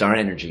focused our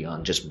energy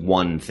on just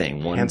one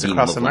thing, one hands beam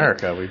across of light.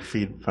 America, we'd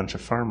feed a bunch of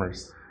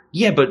farmers.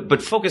 Yeah,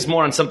 but focus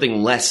more on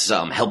something less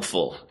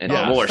helpful and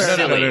more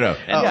silly No.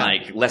 and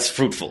like less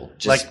fruitful.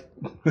 Just, Like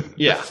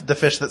the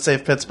fish that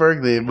saved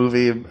Pittsburgh, the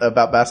movie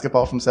about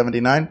basketball from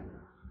 '79.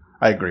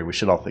 I agree. We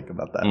should all think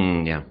about that.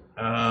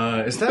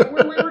 Is that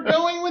where we were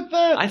going with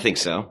that? I think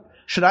so.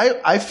 Should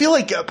I feel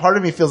like part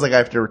of me feels like I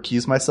have to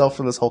recuse myself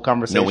from this whole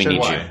conversation. No, we need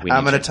Why? you.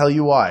 I'm going to tell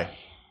you why.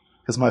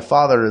 Because my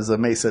father is a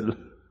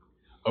Mason.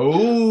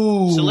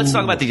 Oh. So let's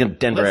talk about the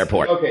Denver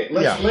airport. Okay,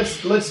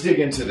 let's dig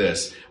into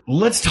this.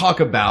 Let's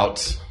talk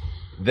about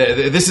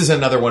this is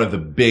another one of the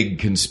big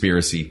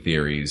conspiracy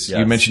theories. Yes.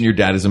 You mentioned your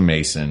dad is a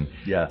Mason.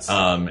 Yes.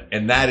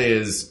 And that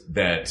is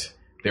that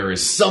there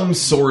is some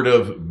sort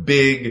of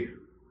big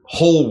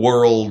whole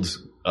world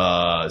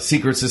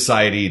secret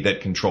society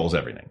that controls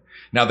everything.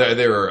 Now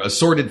there are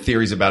assorted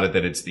theories about it,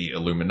 that it's the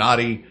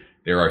Illuminati.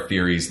 There are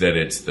theories that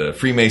it's the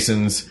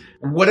Freemasons.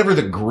 Whatever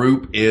the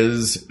group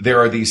is, there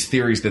are these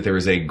theories that there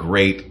is a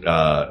great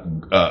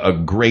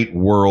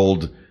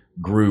world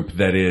group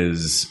that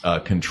is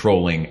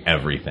controlling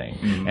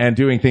everything and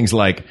doing things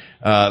like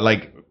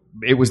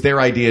it was their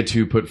idea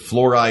to put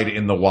fluoride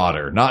in the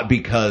water, not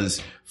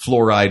because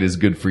fluoride is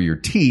good for your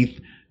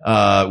teeth,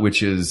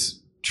 which is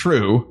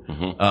true,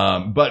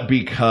 but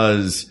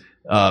because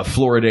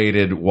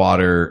fluoridated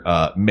water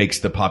makes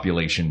the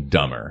population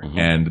dumber,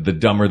 and the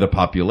dumber the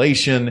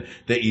population,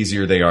 the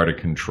easier they are to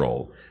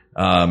control.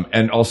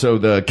 And also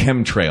the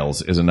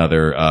chemtrails is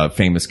another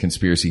famous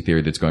conspiracy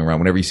theory that's going around.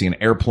 Whenever you see an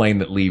airplane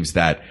that leaves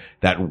that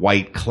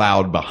white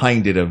cloud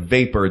behind it of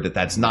vapor,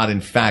 that's not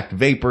in fact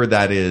vapor,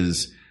 that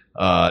is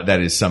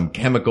some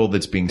chemical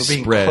that's being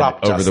spread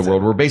over the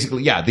world. Where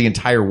basically, the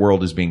entire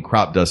world is being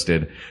crop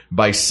dusted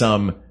by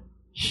some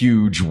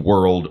huge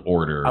world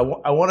order.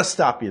 I want to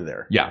stop you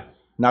there. Yeah.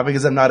 Not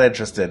because I'm not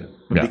interested,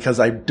 but because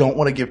I don't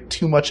want to give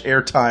too much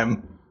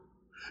airtime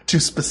to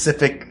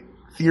specific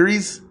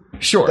theories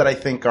that I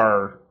think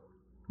are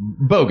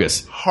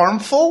bogus.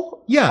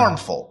 Harmful? Yeah.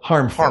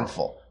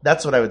 Harmful.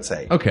 That's what I would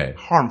say. Okay.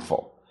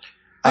 Harmful.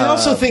 I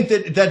also think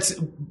that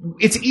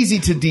it's easy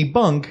to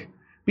debunk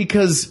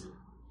because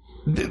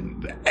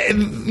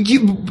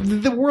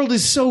the world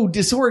is so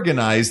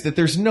disorganized that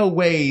there's no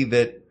way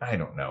that, I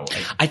don't know.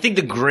 I think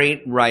the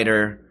great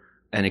writer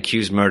and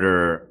accused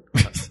murderer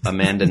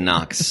Amanda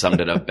Knox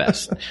summed it up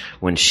best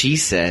when she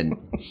said,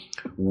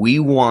 we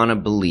want to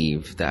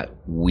believe that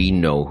we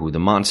know who the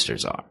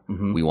monsters are.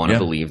 We want to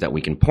believe that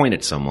we can point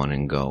at someone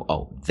and go,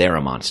 oh, they're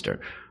a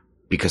monster,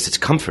 because it's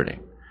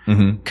comforting.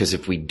 Because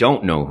if we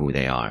don't know who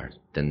they are,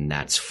 then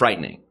that's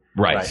frightening.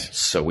 Right.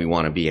 So we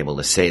want to be able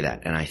to say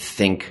that. And I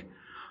think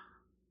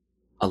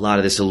a lot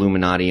of this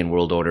Illuminati and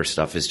world order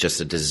stuff is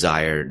just a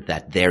desire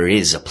that there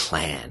is a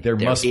plan. There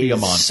must be a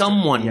monster.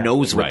 Someone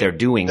knows what they're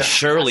doing.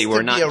 Surely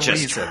we're not just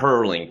reason.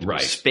 hurling through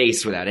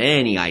space without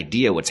any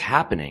idea what's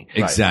happening.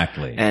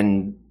 Exactly.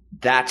 And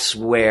that's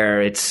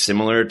where it's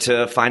similar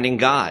to finding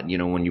God. You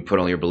know, when you put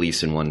all your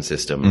beliefs in one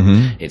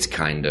system, it's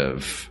kind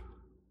of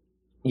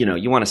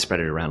you want to spread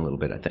it around a little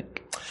bit, I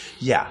think.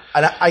 Yeah.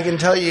 And I can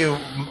tell you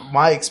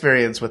my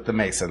experience with the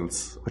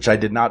Masons, which I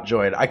did not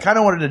join. I kind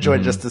of wanted to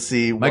join just to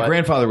see My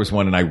grandfather was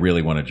one, and I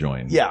really want to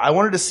join. Yeah, I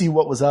wanted to see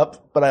what was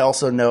up, but I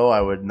also know I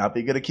would not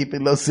be good at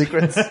keeping those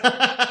secrets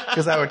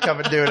because I would come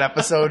and do an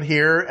episode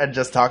here and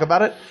just talk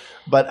about it.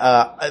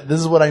 But this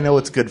is what I know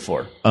it's good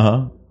for.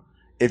 Uh-huh.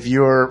 If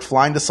you're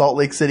flying to Salt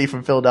Lake City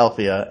from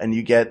Philadelphia and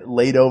you get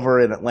laid over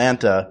in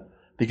Atlanta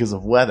because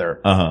of weather,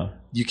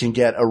 you can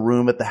get a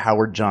room at the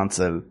Howard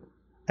Johnson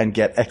and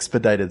get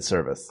expedited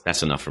service.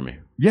 That's enough for me.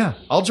 Yeah,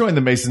 I'll join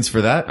the Masons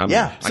for that.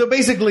 Yeah. So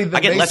basically, I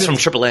get less from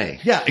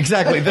AAA. Yeah,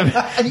 exactly.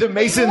 The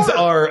Masons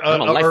are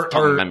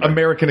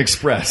American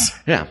Express.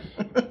 Yeah.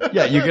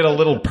 Yeah, you get a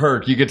little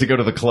perk. You get to go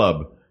to the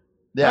club.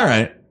 Yeah. All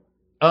right.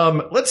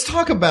 Let's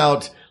talk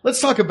about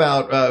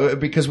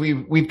because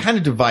we've kind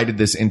of divided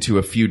this into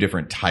a few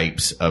different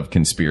types of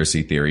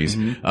conspiracy theories.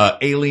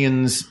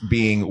 Aliens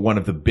being one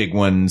of the big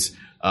ones.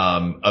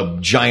 A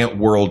giant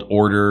world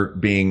order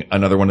being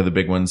another one of the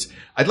big ones.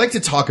 I'd like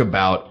to talk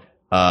about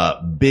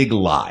big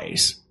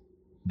lies.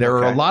 There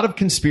are a lot of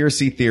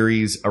conspiracy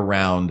theories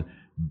around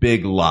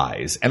big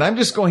lies, and I'm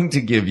just going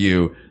to give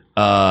you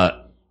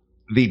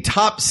the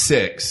top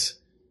 6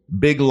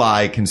 big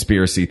lie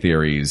conspiracy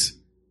theories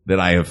that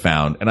I have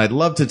found, and I'd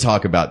love to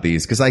talk about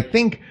these because I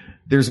think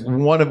there's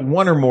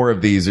one or more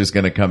of these is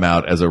going to come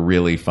out as a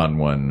really fun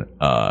one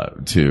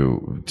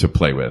to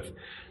play with.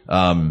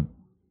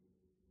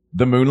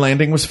 The moon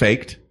landing was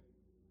faked.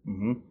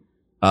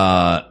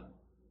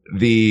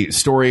 The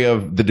story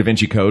of the Da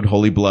Vinci Code,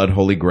 Holy Blood,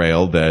 Holy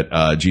Grail,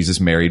 that Jesus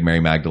married Mary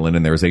Magdalene,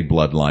 and there's a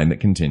bloodline that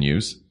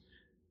continues.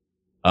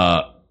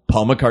 Paul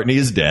McCartney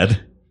is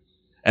dead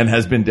and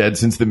has been dead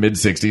since the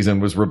mid-'60s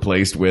and was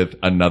replaced with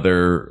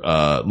another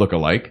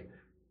lookalike.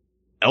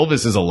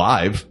 Elvis is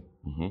alive.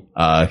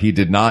 He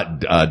did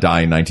not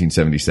die in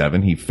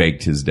 1977. He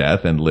faked his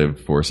death and lived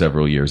for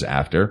several years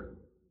after.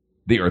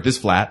 The Earth is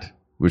flat,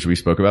 which we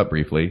spoke about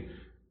briefly.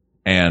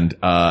 And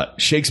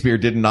Shakespeare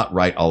did not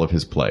write all of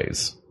his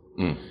plays.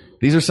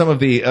 These are some of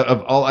the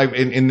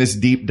in this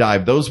deep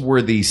dive. Those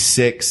were the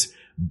 6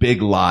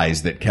 big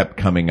lies that kept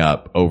coming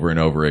up over and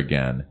over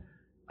again.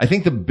 I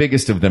think the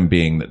biggest of them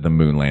being that the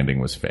moon landing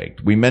was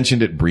faked. We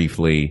mentioned it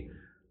briefly.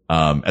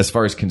 As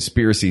far as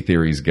conspiracy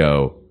theories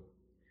go,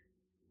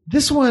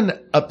 this one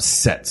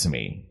upsets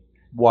me.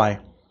 Why?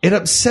 It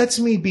upsets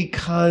me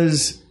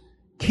because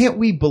can't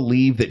we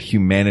believe that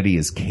humanity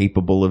is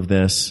capable of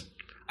this?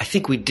 I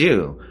think we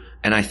do.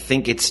 And I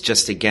think it's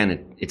just,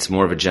 again, it's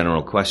more of a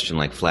general question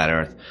like flat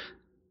Earth.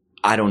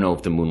 I don't know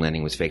if the moon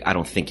landing was fake. I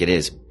don't think it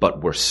is,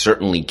 but we're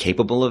certainly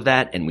capable of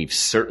that. And we've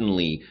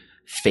certainly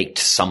faked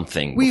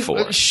something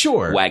before.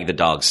 Sure. Wag the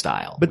dog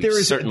style. But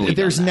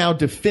there's now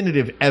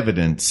definitive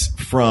evidence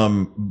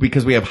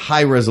because we have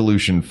high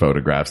resolution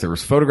photographs. There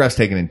was photographs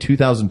taken in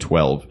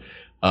 2012,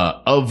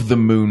 of the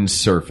moon's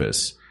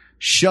surface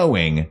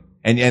showing,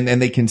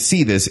 and they can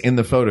see this in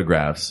the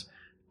photographs.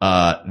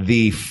 There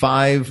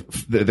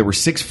were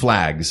 6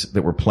 flags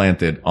that were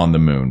planted on the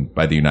moon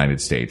by the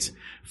United States.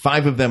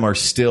 5 of them are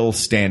still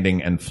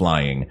standing and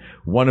flying.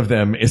 One of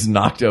them is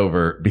knocked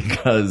over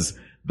because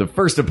the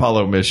first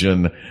Apollo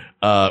mission,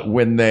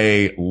 when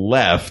they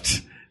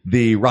left,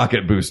 the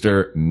rocket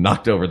booster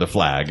knocked over the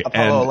flag.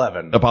 Apollo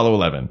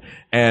 11.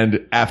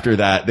 And after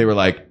that, they were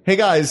like, hey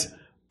guys,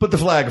 put the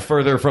flag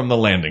further from the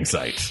landing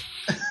site.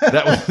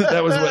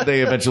 That was what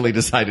they eventually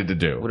decided to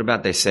do. What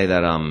about they say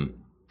that,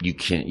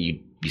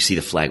 you see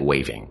the flag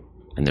waving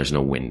and there's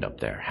no wind up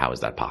there. How is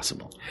that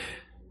possible?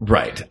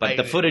 Right. But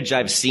the footage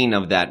I've seen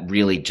of that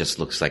really just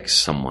looks like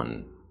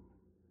someone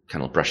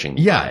kind of brushing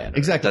by it.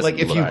 Exactly. Like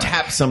if you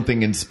tap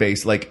something in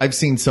space, like I've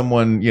seen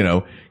someone,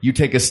 you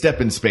take a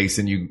step in space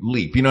and you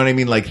leap. You know what I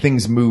mean? Like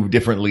things move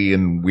differently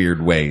in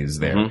weird ways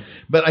there.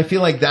 But I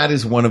feel like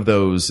that's one of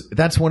those.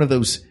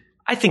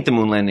 I think the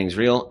moon landing's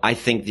real. I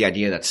think the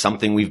idea that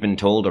something we've been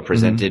told or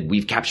presented,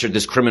 we've captured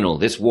this criminal,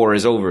 this war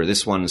is over,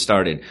 this one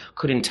started,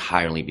 could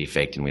entirely be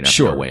faked, and we'd have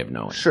no way of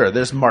knowing. Sure,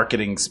 there's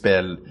marketing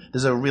spin.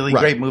 There's a really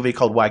great movie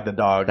called Wag the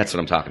Dog. That's what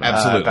I'm talking about.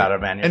 Absolutely. About a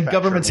manufactured and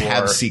governments war.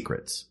 have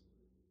secrets.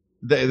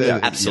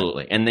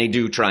 Absolutely. And they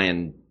do try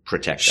and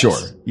protect Sure.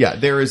 us. Yeah,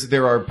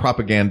 there are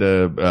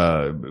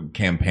propaganda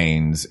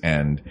campaigns,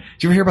 and did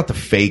you ever hear about the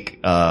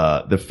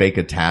fake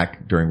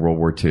attack during World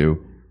War II?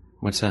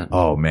 What's that?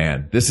 Oh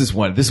man, this is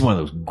one of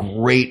those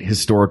great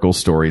historical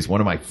stories.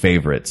 One of my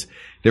favorites.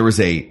 There was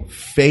a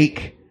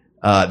fake.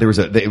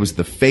 It was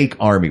the fake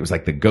army. It was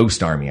like the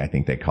ghost army, I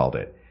think they called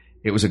it.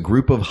 It was a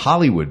group of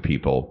Hollywood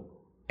people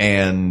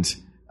and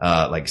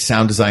like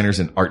sound designers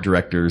and art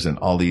directors and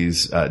all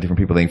these different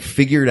people. They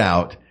figured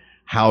out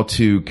how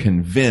to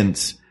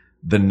convince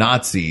the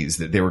Nazis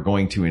that they were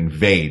going to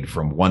invade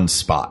from one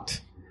spot.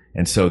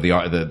 And so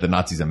the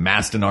Nazis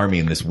amassed an army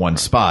in this one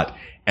spot,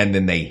 and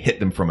then they hit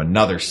them from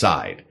another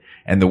side.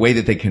 And the way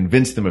that they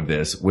convinced them of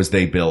this was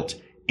they built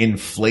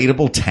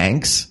inflatable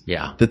tanks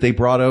that they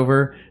brought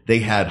over. They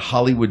had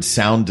Hollywood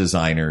sound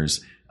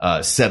designers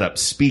set up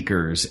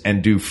speakers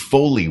and do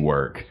Foley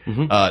work,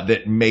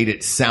 that made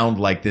it sound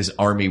like this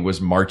army was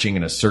marching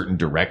in a certain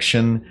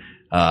direction.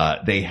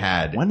 They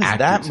had When is actors.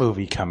 that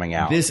movie coming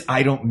out? This,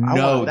 I don't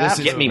know. that This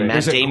is Get me Matt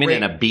there's a Damon great-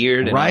 and a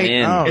beard and right? I'm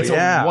in. Oh, It's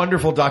yeah. a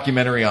wonderful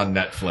documentary on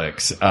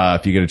Netflix.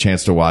 If you get a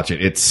chance to watch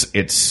it,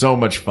 it's so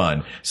much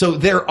fun. So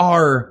there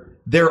are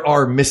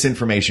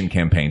misinformation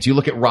campaigns. You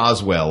look at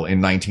Roswell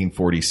in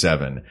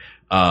 1947.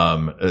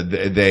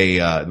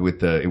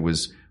 It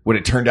was what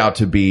it turned out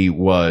to be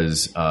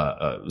was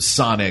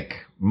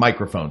sonic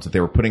microphones that they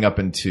were putting up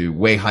into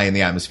way high in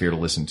the atmosphere to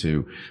listen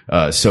to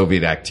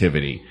Soviet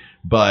activity.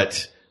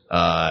 But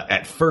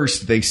at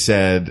first they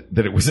said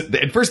that it was,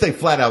 at first they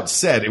flat out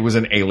said it was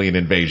an alien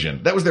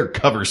invasion. That was their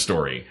cover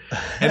story.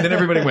 And then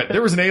everybody went,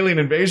 there was an alien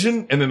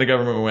invasion? And then the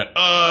government went,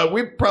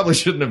 we probably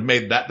shouldn't have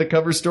made that the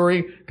cover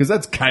story because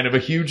that's kind of a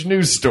huge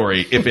news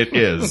story if it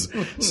is.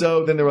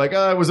 So then they were like,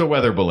 it was a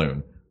weather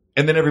balloon.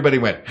 And then everybody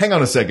went, hang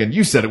on a second,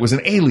 you said it was an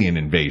alien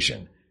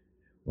invasion.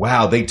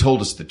 Wow, they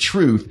told us the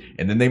truth,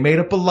 and then they made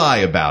up a lie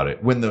about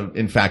it, when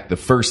in fact, the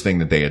first thing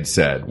that they had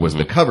said was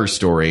the cover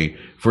story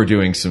for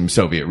doing some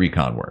Soviet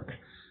recon work.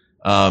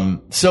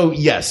 So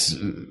yes,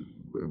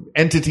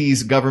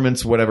 entities,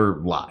 governments, whatever,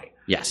 lie.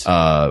 Yes.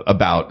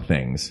 About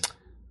things.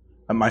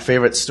 My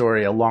favorite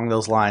story along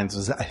those lines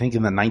was, I think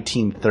in the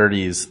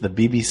 1930s, the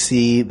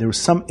BBC, there was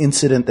some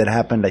incident that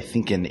happened, I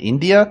think in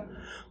India,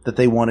 that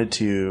they wanted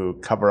to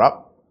cover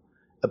up.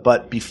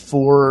 But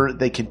before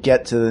they could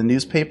get to the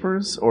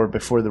newspapers or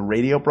before the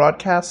radio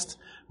broadcast,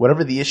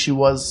 whatever the issue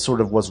was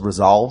sort of was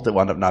resolved. It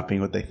wound up not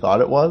being what they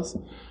thought it was.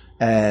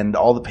 And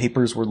all the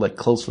papers were like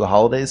closed for the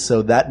holidays.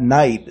 So that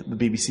night, the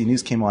BBC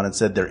News came on and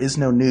said, there is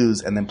no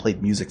news, and then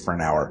played music for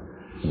an hour.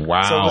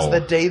 Wow. So it was the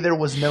day there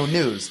was no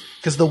news.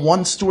 Because the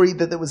one story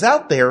that was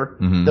out there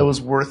that was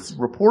worth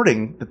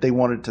reporting that they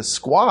wanted to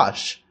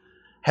squash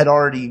had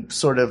already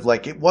sort of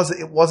like, it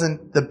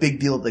wasn't the big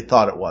deal that they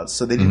thought it was.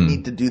 So they didn't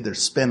need to do their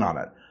spin on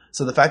it.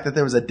 So the fact that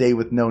there was a day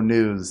with no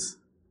news.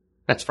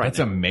 That's frightening. That's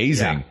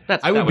amazing. Yeah.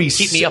 I would that be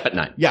keep me up at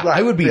night. Yeah, Right,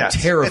 I would be yes.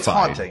 terrified. It's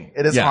haunting.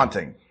 It is Yeah.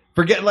 haunting.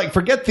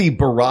 Forget the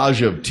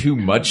barrage of too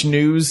much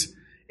news.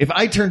 If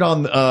I turned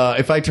on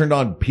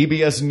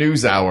PBS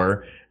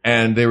NewsHour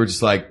and they were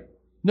just like,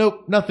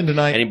 nope, nothing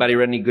tonight. Anybody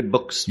read any good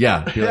books?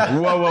 Yeah. Be like,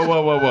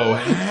 whoa.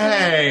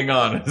 Hang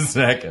on a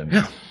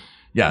second.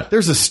 Yeah.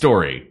 There's a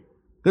story.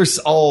 There's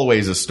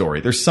always a story.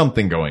 There's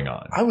something going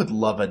on. I would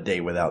love a day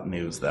without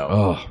news, though.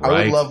 Oh, I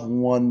right. would love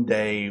one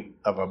day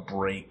of a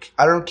break.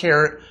 I don't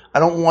care. I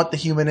don't want the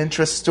human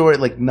interest story,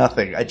 like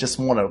nothing. I just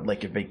want a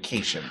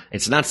vacation.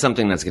 It's not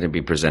something that's going to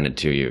be presented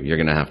to you. You're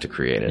going to have to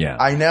create it. Yeah.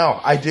 I know.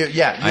 I do.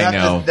 Yeah. I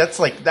know.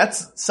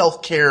 That's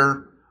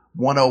self-care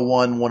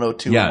 101,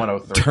 102, Yeah. and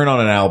 103. Turn on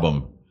an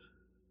album.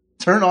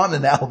 Turn on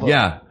an album.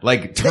 Yeah.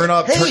 Like turn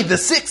off. Hey, the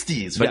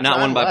 60s. But not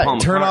one by Paul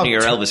Turn off- McCartney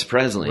or Elvis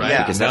Presley. Right.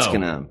 Because that's No.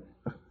 going to...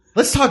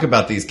 Let's talk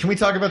about these. Can we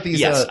talk about these?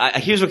 Yes.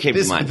 Here's what came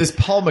to mind. This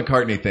Paul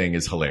McCartney thing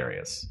is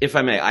hilarious. If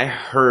I may, I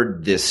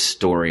heard this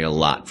story a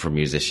lot from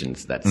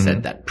musicians that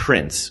said that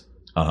Prince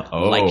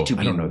liked to I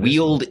be don't know this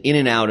wheeled in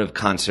and out of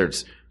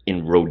concerts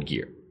in road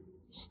gear.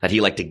 That he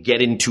liked to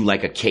get into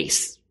like a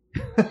case,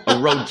 a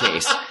road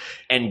case,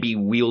 and be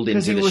wheeled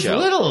into the show.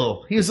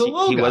 little. He was a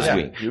little He guy. was Yeah,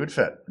 weak. you would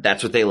fit.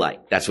 That's what they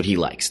like. That's what he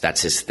likes.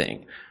 That's his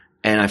thing.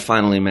 And I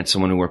finally met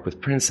someone who worked with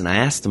Prince, and I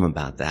asked them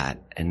about that,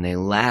 and they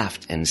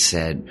laughed and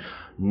said,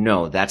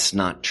 no, that's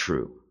not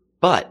true.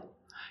 But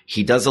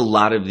he does a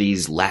lot of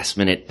these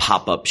last-minute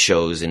pop-up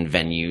shows in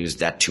venues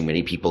that too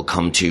many people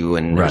come to,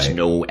 and there's Right.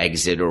 no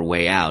exit or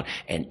way out.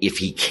 And if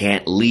he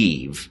can't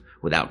leave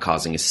without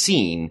causing a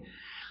scene,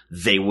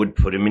 they would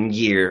put him in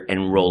gear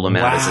and roll him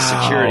out as a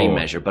security Wow.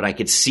 measure. But I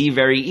could see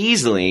very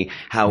easily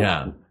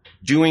how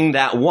doing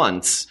that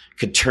once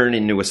could turn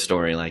into a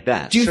story like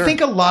that. Do you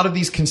think a lot of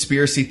these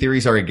conspiracy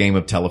theories are a game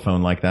of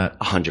telephone like that?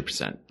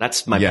 100%.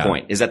 That's my Yeah.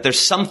 point, is that there's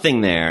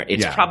something there.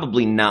 It's Yeah.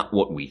 probably not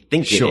what we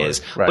think Sure. it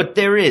is, Right. but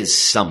there is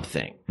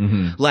something.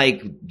 Mm-hmm.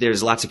 Like,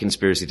 there's lots of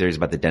conspiracy theories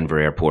about the Denver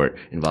airport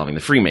involving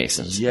the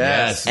Freemasons.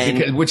 Yes. And-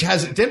 Because- which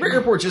has Denver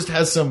Airport just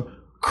has some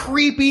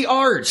creepy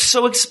art.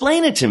 So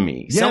explain it to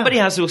me. Yeah. Somebody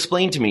has to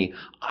explain to me.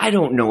 I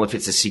don't know if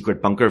it's a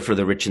secret bunker for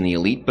the rich and the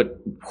elite, but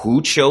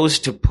who chose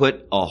to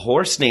put a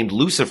horse named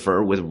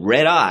Lucifer with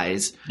red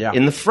eyes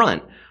in the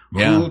front?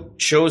 Yeah. Who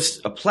chose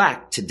a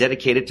plaque to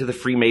dedicate it to the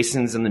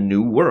Freemasons and the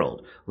New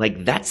World?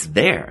 Like, that's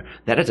there.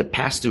 That had to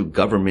pass through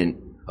government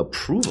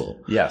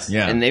approval. Yes.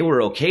 Yeah. And they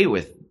were okay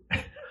with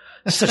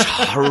such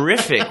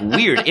horrific,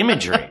 weird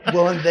imagery.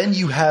 Well, and then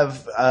you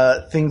have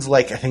things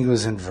like, I think it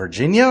was in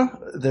Virginia,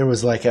 there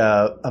was like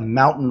a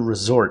mountain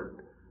resort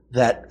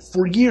that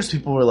for years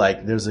people were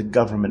like, there's a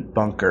government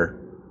bunker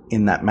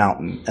in that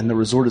mountain, and the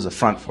resort is a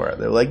front for it.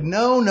 They're like,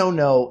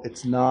 no,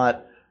 it's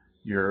not.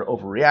 You're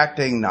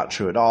overreacting, not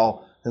true at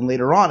all. Then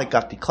later on, it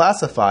got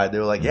declassified. They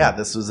were like, yeah,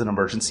 this was an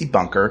emergency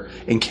bunker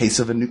in case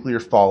of a nuclear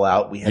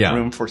fallout. We had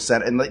room for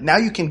and like, now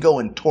you can go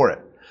and tour it.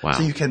 Wow.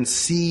 So you can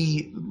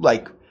see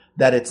like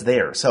that it's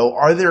there. So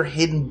are there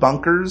hidden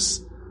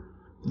bunkers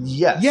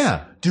Yes.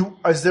 Yeah.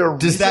 Is there a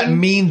Does that reason?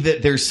 mean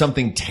that there's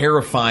something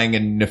terrifying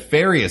and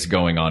nefarious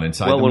going on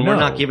inside Well, them? when we're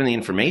No. not given the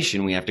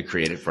information, we have to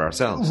create it for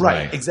ourselves.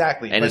 Right,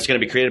 exactly. And it's going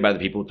to be created by the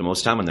people with the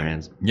most time on their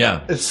hands.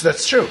 Yeah.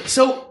 That's true.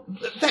 So,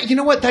 you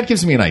know what? That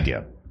gives me an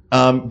idea.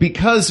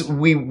 Because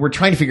we were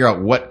trying to figure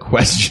out what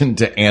question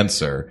to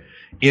answer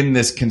in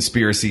this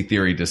conspiracy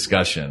theory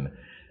discussion.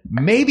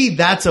 Maybe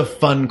that's a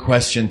fun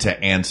question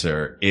to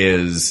answer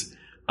is,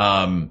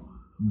 in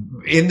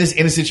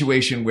a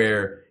situation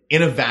where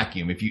in a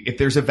vacuum, if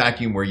there's a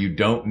vacuum where you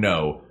don't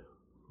know,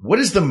 what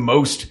is the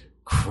most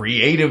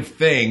creative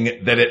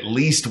thing that at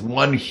least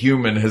one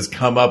human has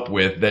come up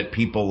with that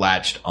people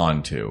latched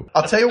onto?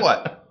 I'll tell you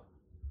what.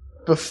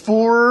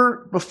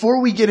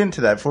 Before we get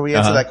into that, before we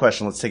answer that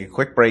question, let's take a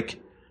quick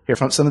break, hear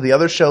from some of the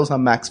other shows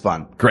on Max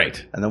Fun.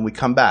 Great. And then we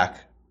come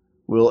back,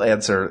 we'll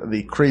answer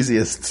the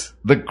craziest,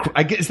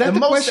 Is that the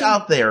most question?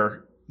 out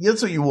there.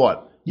 That's what you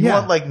want. You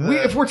want like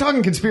if we're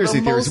talking conspiracy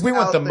the theories, most we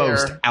want the out there.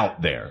 most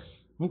out there.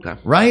 Okay.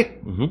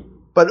 Right?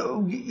 But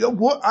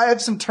I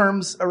have some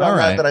terms around All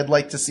right. that I'd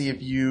like to see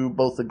if you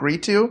both agree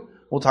to.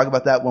 We'll talk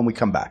about that when we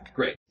come back.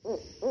 Great.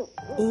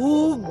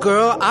 Ooh,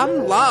 girl,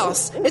 I'm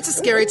lost. It's a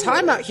scary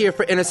time out here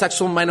for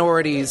intersexual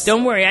minorities.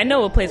 Don't worry, I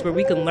know a place where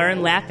we can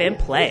learn, laugh, and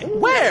play.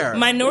 Where?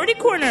 Minority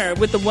Corner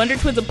with the Wonder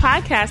Twins of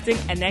podcasting,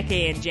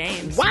 Aneke and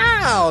James.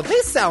 Wow, they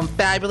sound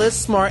fabulous,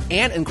 smart,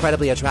 and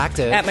incredibly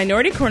attractive. At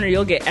Minority Corner,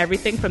 you'll get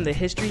everything from the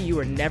history you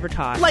were never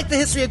taught. Like the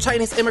history of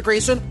Chinese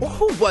immigration, or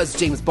who was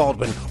James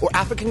Baldwin, or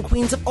African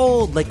queens of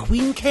old, like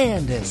Queen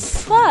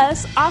Candace.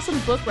 Plus, awesome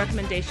book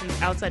recommendations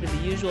outside of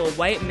the usual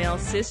white male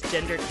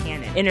cisgender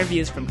canon.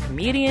 Interviews from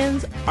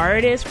comedians,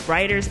 artists,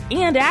 writers,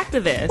 and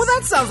activists. Well,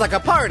 that sounds like a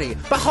party.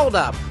 But hold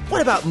up,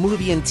 what about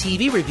movie and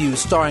TV reviews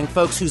starring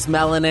folks whose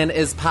melanin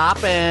is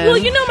poppin'? Well,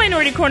 you know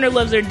Minority Corner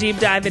loves their deep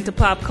dive into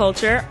pop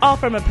culture, all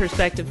from a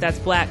perspective that's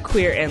black,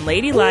 queer, and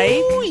ladylike.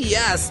 Ooh,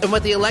 yes. And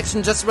with the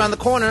election just around the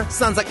corner,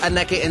 sounds like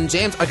Aneke and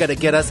James are gonna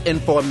get us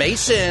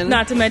information.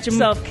 Not to mention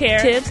self-care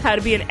tips, how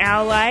to be an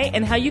ally,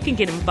 and how you can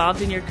get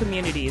involved in your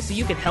community so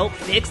you can help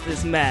fix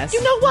this mess.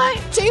 You know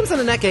what? James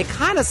and Aneke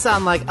kind of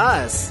sound like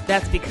us.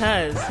 That's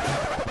because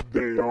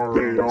They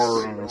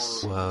are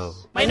us. Whoa.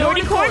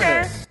 Minority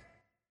Corner.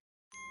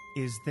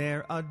 Is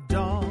there a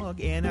dog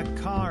in a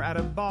car at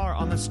a bar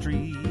on the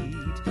street?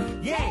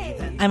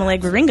 Yay! I'm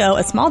Allegra Ringo,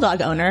 a small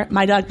dog owner.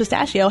 My dog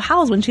Pistachio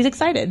howls when she's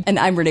excited. And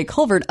I'm Renee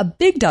Culvert, a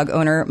big dog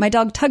owner. My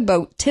dog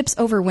Tugboat tips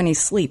over when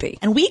he's sleepy.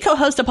 And we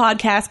co-host a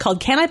podcast called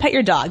Can I Pet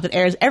Your Dog that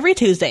airs every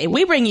Tuesday.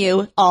 We bring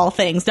you all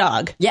things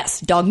dog.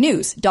 Yes, dog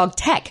news, dog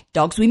tech,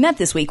 dogs we met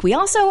this week. We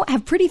also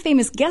have pretty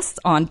famous guests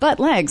on Butt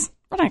Legs.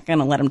 We're not going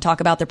to let them talk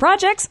about their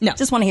projects. No.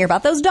 Just want to hear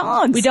about those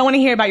dogs. We don't want to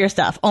hear about your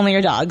stuff, only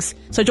your dogs.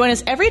 So join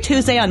us every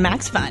Tuesday on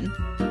Max Fun.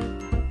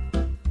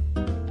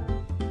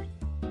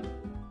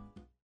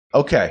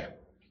 Okay.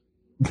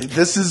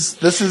 This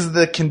is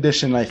the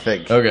condition, I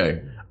think.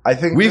 Okay. I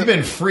think We've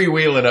been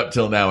freewheeling up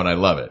till now, and I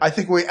love it. I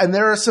think and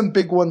there are some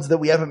big ones that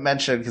we haven't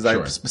mentioned because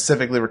I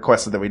specifically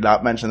requested that we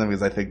not mention them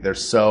because I think they're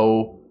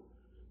so,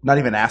 not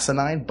even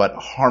asinine, but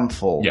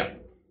harmful. Yeah.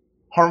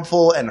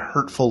 Harmful and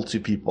hurtful to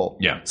people.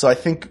 Yeah. So I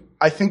think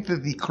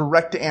that the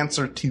correct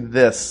answer to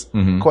this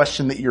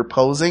question that you're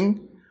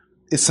posing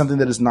is something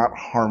that is not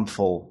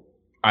harmful.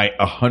 I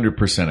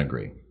 100%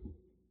 agree.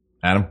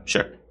 Adam?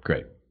 Sure.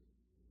 Great.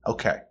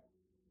 Okay.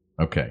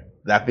 Okay.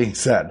 That being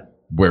said,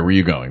 where were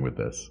you going with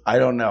this? I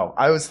don't know.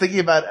 I was thinking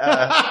about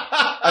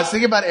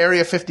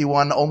Area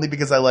 51 only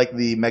because I like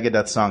the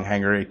Megadeth song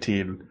Hangar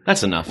 18.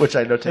 That's enough. Which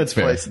I know takes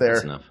place there.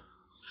 That's enough.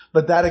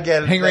 But that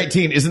again, Hangar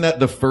 18, isn't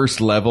that the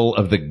first level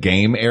of the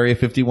game Area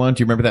 51?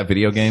 Do you remember that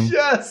video game?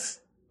 Yes.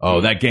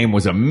 Oh, that game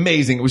was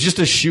amazing. It was just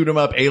a shoot 'em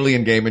up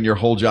alien game, and your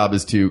whole job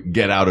is to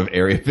get out of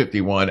Area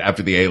 51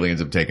 after the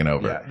aliens have taken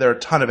over. Yeah, there are a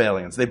ton of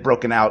aliens. They've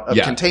broken out of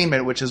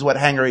containment, which is what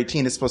Hangar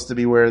 18 is supposed to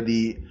be, where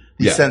the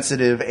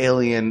sensitive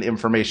alien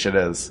information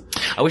is.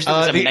 I wish there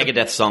was a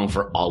Megadeth song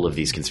for all of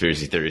these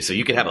conspiracy theories, so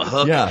you could have a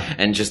hook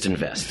and just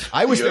invest.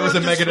 I wish there was a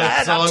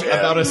Megadeth song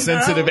about a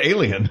sensitive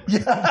alien.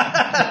 That's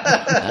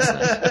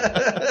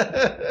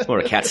nice. It's more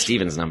a Cat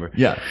Stevens number.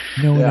 Yeah.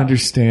 No one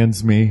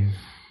understands me.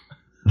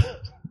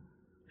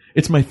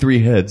 It's my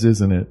three heads,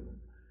 isn't it?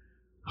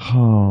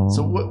 Oh.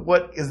 So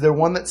what is there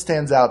one that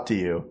stands out to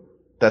you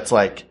that's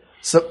like,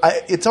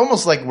 it's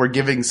almost like we're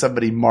giving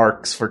somebody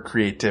marks for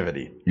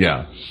creativity.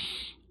 Yeah.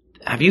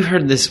 Have you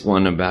heard this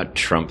one about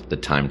Trump the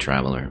time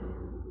traveler?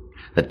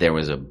 That there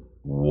was a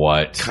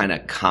kind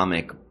of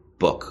comic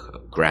book, a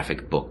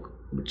graphic book,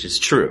 which is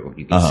true.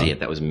 You can see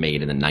it, that was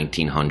made in the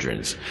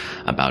 1900s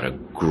about a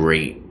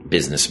great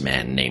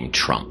businessman named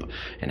Trump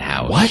and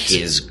how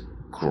his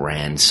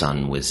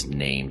grandson was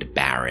named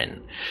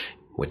Barron,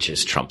 which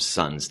is Trump's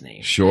son's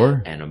name.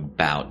 Sure. And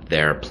about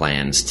their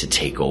plans to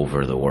take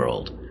over the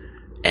world.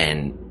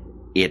 And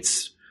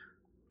it's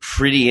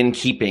pretty in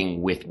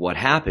keeping with what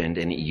happened,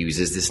 and it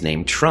uses this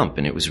name Trump,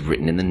 and it was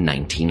written in the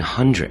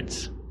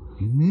 1900s.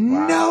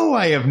 Wow. No,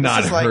 I have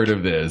not heard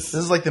of this.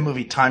 This is like the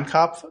movie Time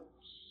Cop,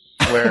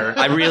 where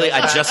I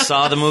just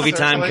saw the movie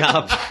Time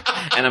Cop,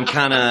 and I'm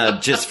kind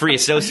of just free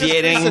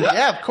associating.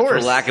 Yeah, of course.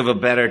 For lack of a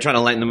better, trying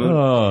to lighten the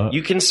mood.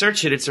 You can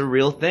search it. It's a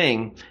real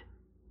thing.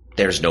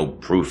 There's no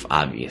proof,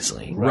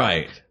 obviously.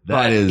 Right.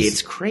 But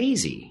it's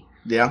crazy.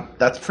 Yeah,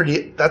 that's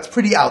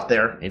pretty out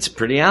there. It's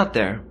pretty out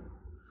there.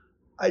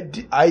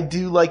 I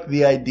do like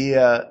the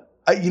idea.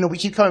 We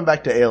keep coming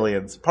back to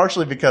aliens,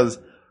 partially because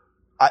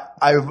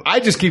I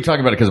just keep talking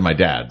about it because of my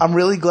dad. I'm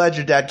really glad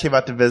your dad came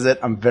out to visit.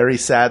 I'm very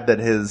sad that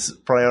his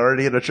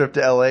priority in a trip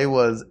to LA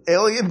was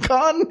Alien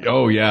Con.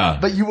 Oh, yeah.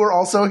 But you were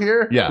also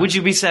here? Yeah. Would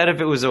you be sad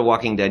if it was a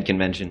Walking Dead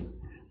convention?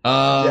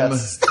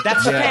 Yes.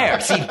 That's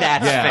fair. See,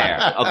 that's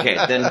fair. Okay,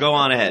 then go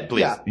on ahead,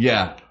 please.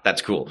 Yeah.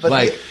 That's cool.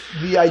 But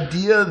the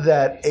idea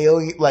that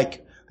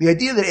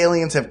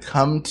aliens have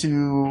come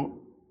to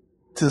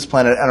this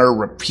planet and are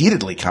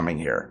repeatedly coming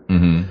here.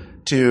 Mm-hmm.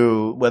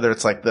 To whether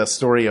it's like the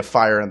story of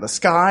Fire in the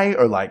Sky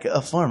or like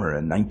a farmer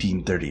in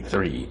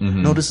 1933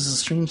 notices a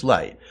strange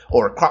light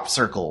or crop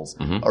circles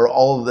or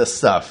all of this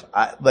stuff.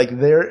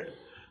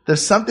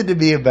 There's something to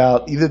be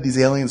about either these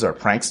aliens are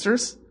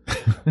pranksters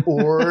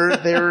or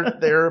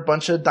they're a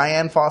bunch of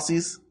Diane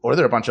Fosse's or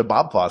they're a bunch of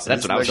Bob Fosse's.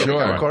 That's what I was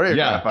sure.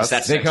 Yeah.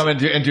 They come and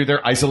do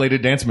their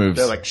isolated dance moves.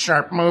 They're like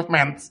sharp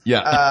movements.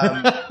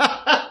 Yeah.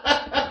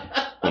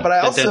 But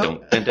I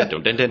also that's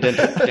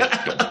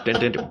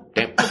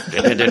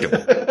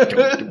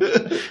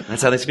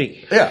how they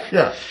speak.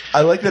 Yeah.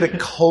 I like that it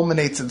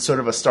culminates in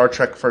sort of a Star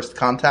Trek First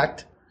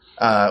Contact,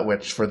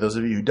 which for those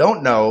of you who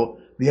don't know,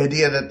 the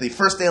idea that the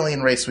first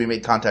alien race we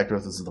made contact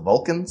with was the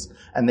Vulcans,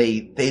 and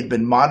they'd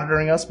been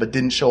monitoring us but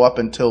didn't show up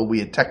until we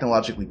had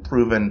technologically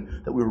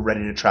proven that we were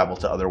ready to travel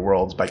to other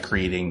worlds by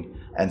creating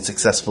and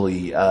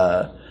successfully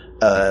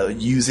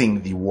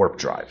using the warp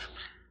drive.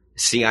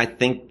 See, I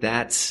think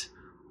that's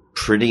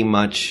pretty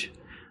much,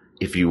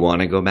 if you want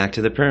to go back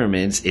to the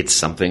pyramids, it's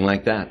something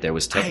like that. There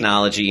was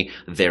technology.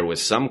 There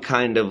was some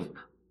kind of,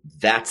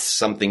 that's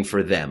something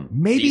for them.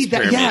 Maybe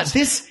that, yeah,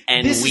 this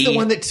is the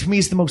one that to me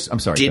is the most, I'm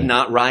sorry. Did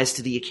not rise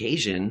to the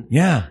occasion.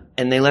 Yeah.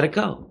 And they let it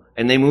go.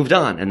 And they moved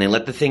on and they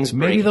let the things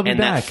break. Maybe they'll be and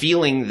back. That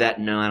feeling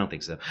that, no, I don't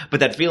think so. But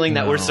that feeling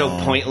that we're so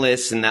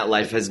pointless and that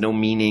life has no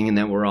meaning and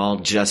that we're all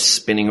just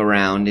spinning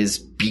around is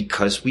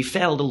because we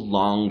failed a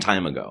long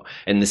time ago.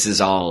 And this is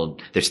all,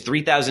 there's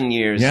 3,000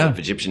 years of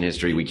Egyptian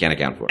history we can't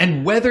account for.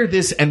 And whether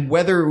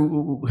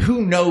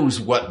who knows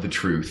what the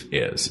truth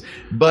is.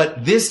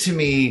 But this to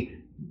me,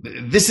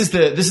 this is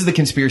the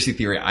conspiracy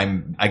theory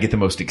I get the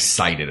most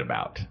excited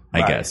about,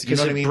 I guess. You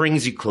know what I mean? It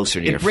brings you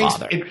closer to your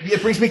father.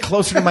 It brings me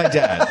closer to my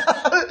dad.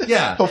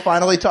 Yeah. He'll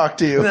finally talk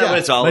to you. That's what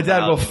it's all my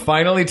about. dad will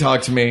finally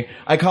talk to me.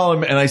 I call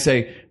him and I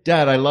say,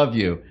 Dad, I love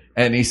you.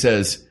 And he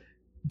says,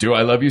 do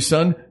I love you,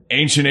 son?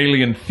 Ancient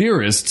alien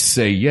theorists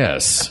say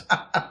yes.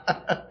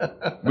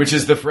 Which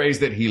is the phrase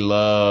that he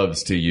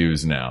loves to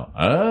use now.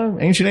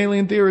 Ancient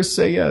alien theorists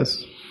say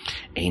yes.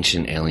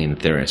 Ancient alien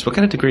theorist. What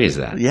kind of degree is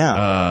that? Yeah.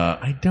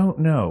 I don't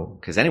know.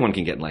 Because anyone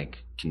can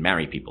can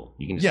marry people.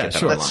 You can just get that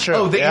sure. That's true.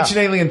 Oh, the ancient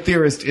alien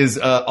theorist is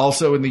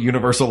also in the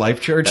Universal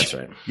Life Church. That's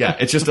right. Yeah,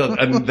 it's just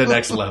the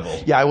next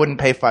level. Yeah, I wouldn't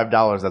pay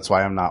 $5. That's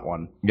why I'm not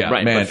one. Yeah,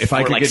 right, man. But if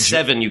I for could like get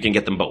 $7, you can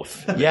get them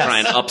both. Yes. Try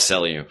and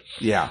upsell you.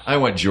 Yeah. I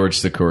want George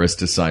Sikouris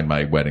to sign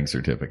my wedding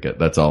certificate.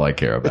 That's all I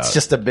care about. It's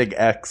just a big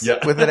X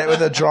with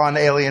a drawn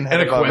alien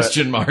head and a above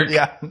question it. mark.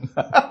 Yeah.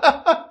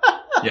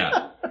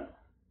 Yeah.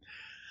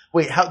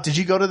 Wait, did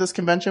you go to this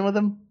convention with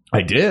him?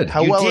 I did.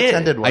 How well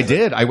attended was it? I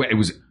did. It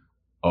was.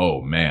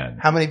 Oh man.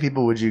 How many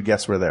people would you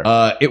guess were there?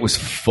 It was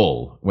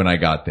full when I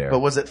got there. But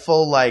was it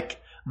full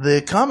like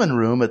the common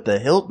room at the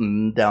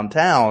Hilton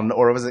downtown,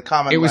 or was it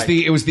common? It was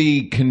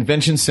the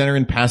convention center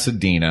in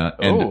Pasadena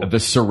and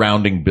the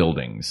surrounding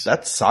buildings.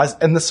 That's size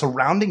and the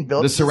surrounding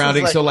buildings.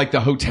 So like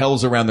the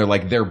hotels around there,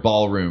 like their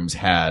ballrooms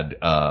had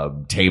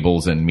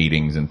tables and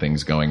meetings and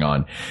things going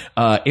on.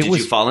 Did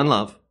you fall in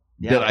love?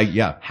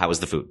 Yeah. How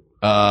was the food?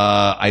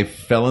 I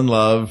fell in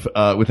love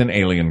with an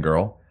alien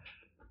girl.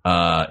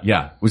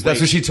 That's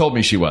what she told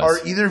me she was.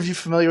 Are either of you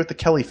familiar with the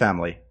Kelly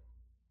family?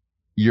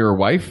 Your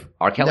wife?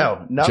 R. Kelly?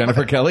 No, not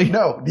Jennifer Kelly?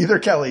 No, neither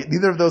Kelly.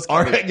 Neither of those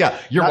Kellys.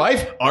 Your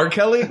wife? R.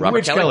 Kelly? Robert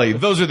Which Kelly?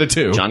 Those are the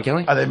two. John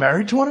Kelly? Are they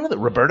married to one another?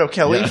 Roberto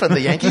Kelly from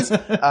the Yankees?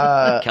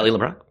 Kelly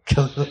LeBron?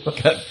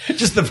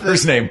 Just the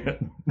first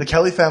name. The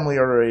Kelly family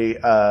are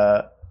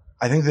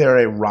I think they're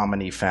a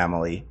Romney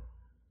family.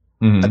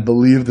 Mm-hmm. I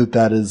believe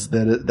that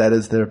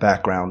is their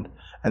background.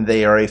 And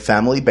they are a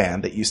family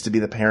band that used to be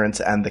the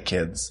parents and the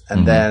kids.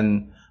 And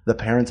then the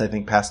parents, I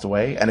think, passed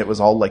away. And it was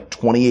all like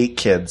 28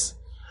 kids.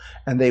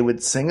 And they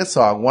would sing a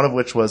song, one of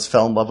which was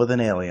Fell in Love with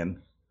an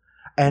Alien.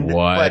 And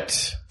what?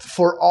 But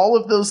for all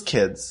of those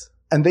kids,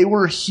 and they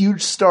were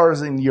huge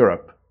stars in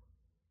Europe,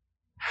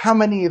 how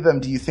many of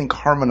them do you think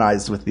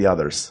harmonized with the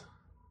others?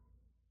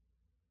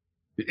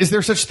 Is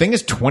there such thing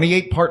as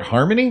 28-part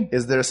harmony?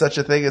 Is there such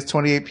a thing as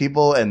 28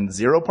 people and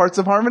 0 parts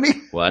of harmony?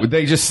 What?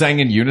 They just sang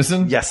in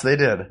unison? Yes, they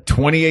did.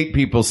 28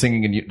 people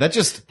singing in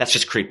unison. That's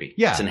just creepy.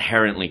 Yeah. It's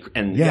inherently,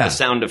 and the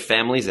sound of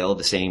families, they all have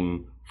the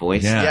same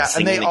voice. Yeah.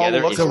 And they all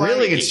look so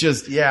really alike. it's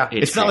just,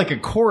 it's not like a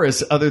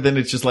chorus other than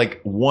it's just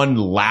like one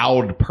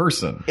loud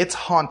person. It's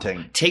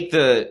haunting. Take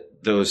the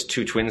those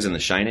two twins in The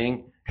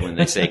Shining when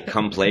they say,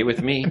 "Come play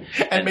with me,"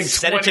 and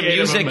set it to 28 of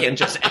music them. and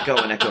just echo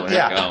and echo and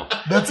Yeah, echo.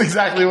 that's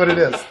exactly what it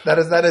is. That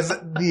is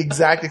the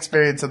exact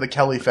experience of the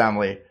Kelly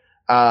family.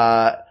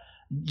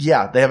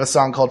 Yeah, they have a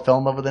song called "Fell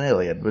in Love with an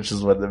Alien," which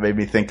is what it made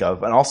me think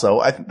of. And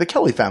also, I think the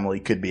Kelly family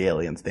could be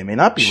aliens. They may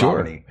not be. Sure.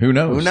 Romney. Who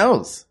knows? Who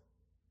knows?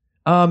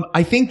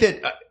 I think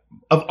that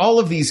of all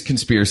of these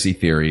conspiracy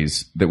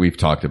theories that we've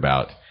talked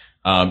about,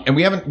 and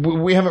we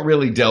haven't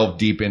really delved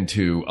deep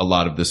into a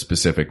lot of the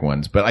specific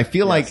ones, but I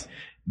feel like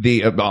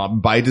the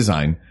by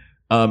design,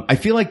 I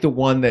feel like the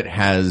one that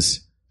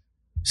has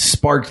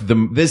sparked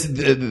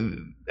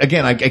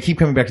again, I keep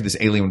coming back to this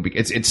alien one.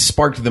 It's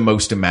sparked the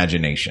most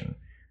imagination.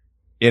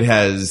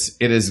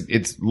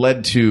 It's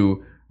led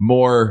to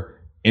more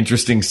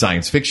interesting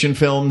science fiction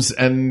films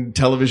and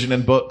television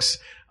and books,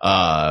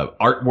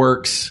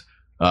 artworks,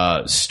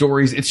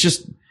 stories. It's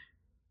just,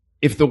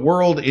 if the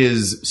world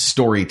is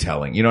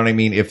storytelling, you know what I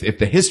mean? If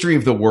the history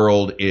of the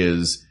world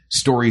is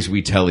stories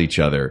we tell each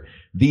other,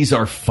 these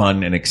are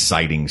fun and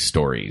exciting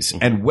stories.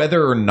 And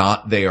whether or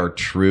not they are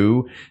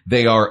true,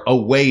 they are a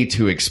way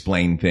to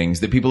explain things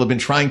that people have been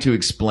trying to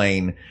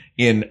explain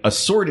in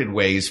assorted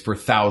ways for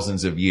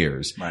thousands of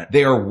years. Right.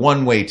 They are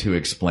one way to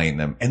explain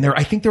them. And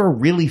I think they're a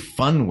really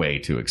fun way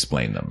to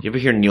explain them. You ever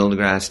hear Neil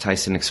deGrasse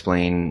Tyson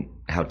explain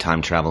how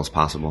time travel is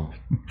possible?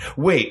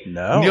 Wait,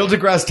 no. Neil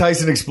deGrasse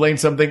Tyson explained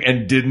something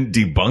and didn't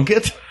debunk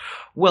it?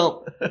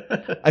 Well,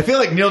 I feel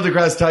like Neil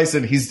deGrasse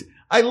Tyson,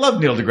 I love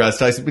Neil deGrasse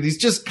Tyson, but he's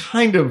just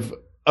kind of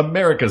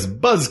America's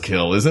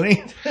buzzkill, isn't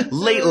he?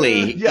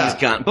 lately,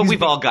 Yeah.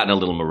 we've all gotten a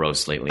little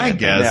morose lately. I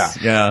guess.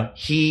 Yeah.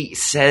 He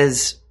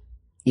says,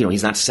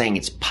 he's not saying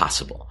it's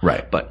possible.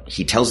 Right. But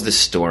he tells this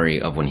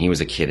story of when he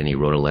was a kid and he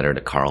wrote a letter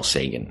to Carl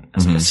Sagan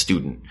as a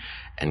student.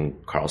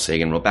 And Carl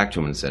Sagan wrote back to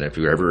him and said, "If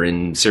you're ever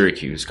in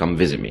Syracuse, come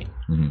visit me."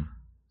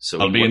 So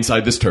I'll be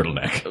inside this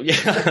turtleneck.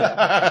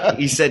 Yeah.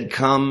 He said,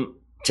 "Come,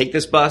 take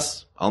this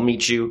bus. I'll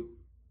meet you."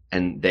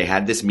 And they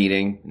had this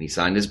meeting, and he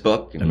signed his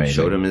book, and he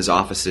showed him his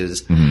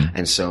offices.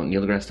 And so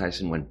Neil deGrasse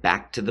Tyson went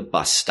back to the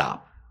bus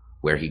stop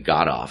where he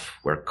got off,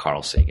 where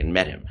Carl Sagan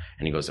met him.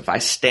 And he goes, "If I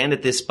stand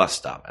at this bus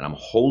stop and I'm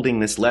holding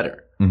this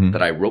letter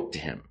that I wrote to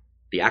him,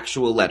 the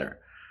actual letter,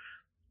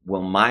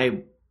 well,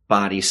 my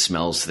body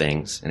smells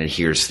things and it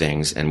hears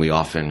things, and we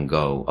often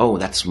go, oh,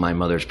 that's my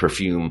mother's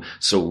perfume,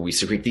 so we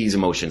secrete these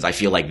emotions. I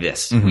feel like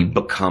this." We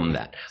become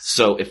that.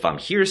 So if I'm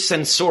here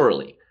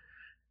sensorially,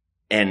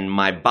 and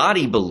my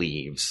body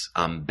believes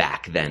I'm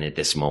back then at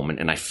this moment,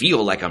 and I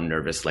feel like I'm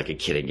nervous like a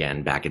kid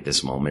again back at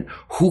this moment,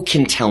 who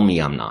can tell me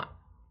I'm not?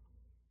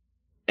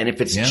 And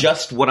if it's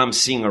just what I'm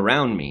seeing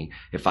around me,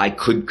 if I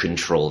could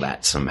control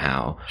that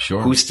somehow,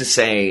 who's to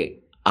say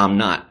I'm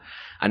not?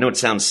 I know it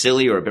sounds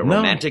silly or a bit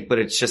romantic, but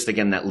it's just,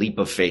 again, that leap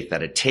of faith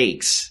that it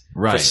takes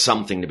for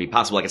something to be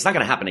possible. Like, it's not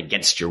going to happen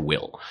against your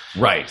will.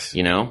 Right.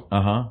 You know?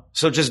 Uh-huh.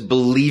 So just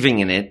believing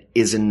in it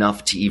is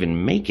enough to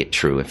even make it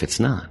true if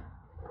it's not.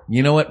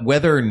 You know what?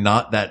 Whether or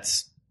not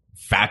that's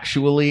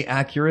factually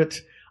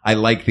accurate, I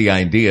like the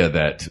idea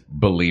that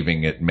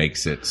believing it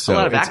makes it so. A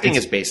lot of acting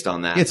is based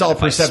on that. It's all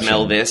perception. If I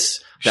smell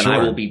this, then I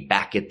will be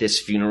back at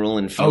this funeral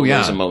and feel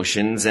those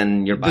emotions,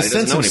 and your body the doesn't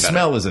sense know of any better.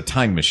 smell is a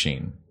time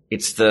machine.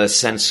 It's the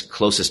sense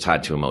closest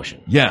tied to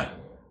emotion. Yeah.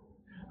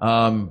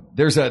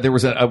 There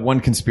was a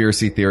one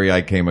conspiracy theory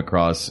I came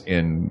across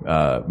in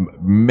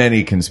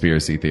many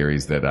conspiracy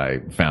theories that I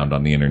found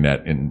on the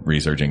internet in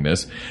researching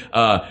this.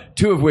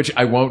 Two of which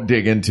I won't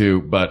dig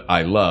into, but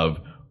I love.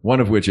 One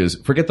of which is,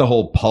 forget the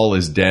whole Paul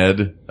is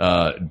dead,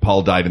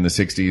 Paul died in the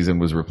 60s and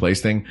was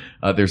replaced thing.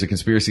 There's a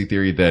conspiracy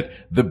theory that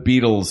the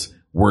Beatles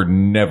were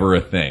never a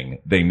thing.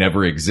 They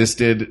never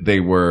existed. They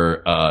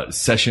were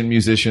session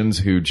musicians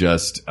who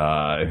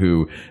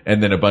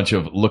and then a bunch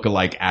of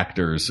lookalike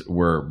actors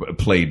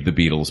played the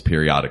Beatles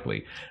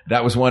periodically.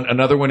 That was one.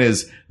 Another one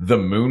is the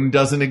moon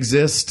doesn't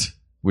exist,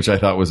 which I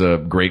thought was a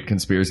great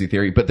conspiracy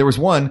theory. But there was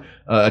one,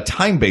 a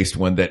time-based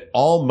one, that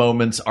all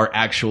moments are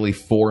actually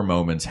 4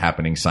 moments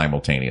happening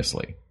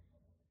simultaneously.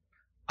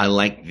 I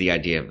like the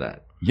idea of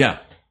that. Yeah.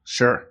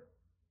 Sure.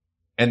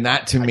 And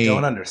that to me, I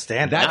don't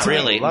understand. Not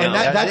really. And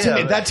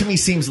that to me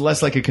seems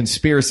less like a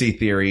conspiracy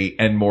theory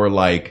and more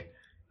like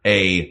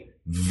a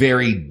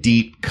very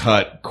deep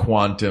cut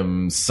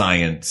quantum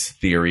science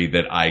theory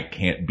that I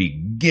can't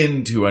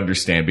begin to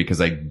understand because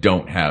I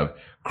don't have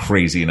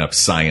crazy enough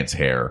science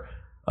hair.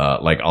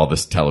 Like all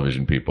this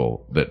television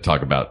people that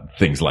talk about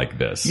things like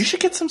this. You should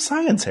get some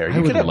science hair. I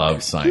would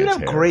love science hair. You'd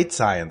have great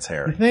science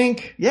hair. You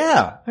think?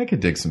 Yeah. I could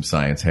dig some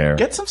science hair.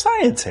 Get some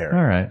science hair.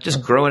 All right.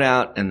 Just grow it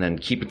out and then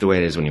keep it the way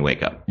it is when you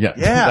wake up. Yeah.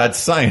 That's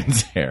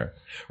science hair.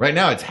 Right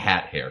now it's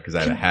hat hair because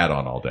I have a hat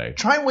on all day.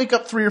 Try and wake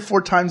up 3 or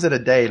 4 times at a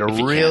day to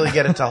really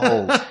get it to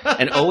hold.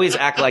 And always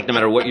act like no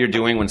matter what you're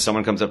doing, when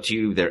someone comes up to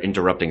you, they're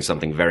interrupting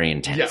something very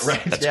intense. Yeah,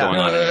 right. That's going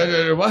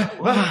on.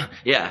 What?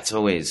 Yeah, it's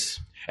always...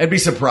 And be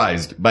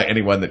surprised by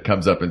anyone that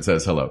comes up and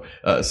says hello.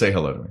 Say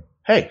hello to me.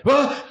 Hey.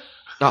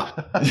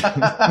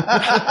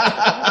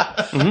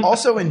 Mm-hmm.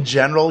 Also, in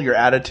general, your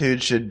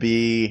attitude should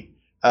be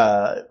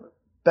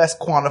best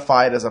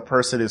quantified as a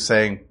person who's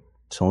saying,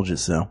 "Told you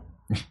so."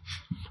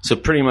 So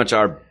pretty much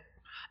our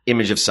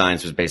image of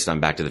science was based on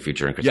Back to the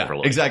Future and Christopher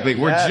Lloyd. Exactly.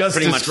 We're just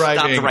pretty much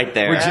describing stopped right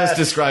there. We're just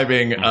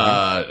describing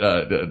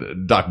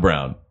Doc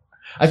Brown.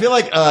 I feel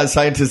like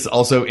scientists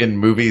also in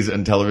movies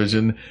and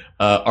television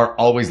are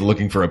always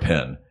looking for a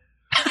pen.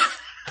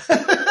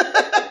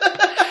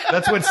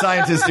 That's what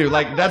scientists do.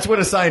 Like, that's what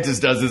a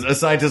scientist does, is a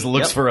scientist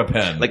looks for a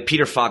pen. Like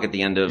Peter Falk at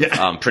the end of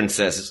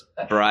Princess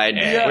Bride,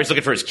 where he's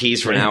looking for his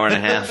keys for an hour and a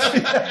half.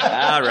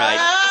 All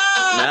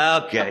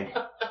right. Okay.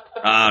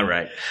 All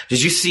right.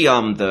 Did you see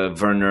the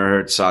Werner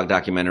Herzog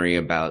documentary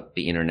about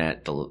the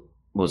internet? What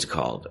was it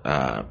called?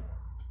 I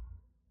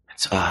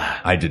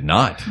did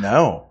not.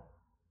 No.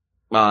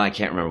 Well, I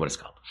can't remember what it's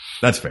called.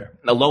 That's fair.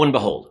 Now, Lo and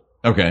Behold.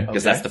 Okay.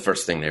 Because that's the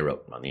first thing they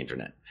wrote on the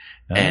internet.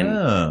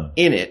 And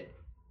in it,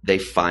 they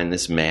find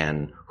this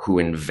man who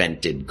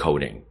invented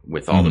coding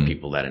with all the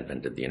people that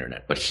invented the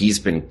internet. But he's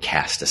been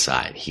cast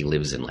aside. He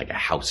lives in like a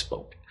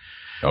houseboat.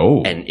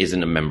 Oh. And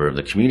isn't a member of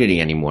the community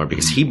anymore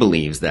because he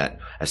believes that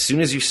as soon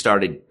as you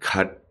started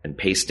cut and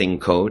pasting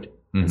code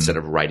instead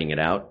of writing it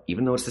out,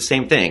 even though it's the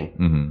same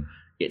thing,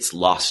 it's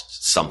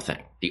lost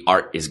something. The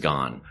art is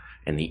gone.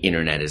 And the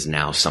internet is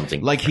now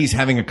something like he's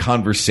having a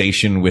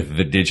conversation with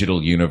the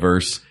digital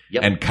universe,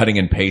 and cutting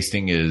and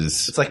pasting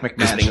it's like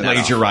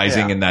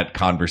plagiarizing in that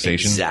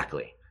conversation.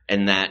 Exactly.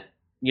 And that,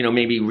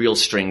 maybe real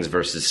strings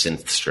versus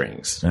synth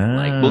strings.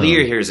 Like, well, the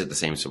ear hears it the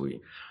same. So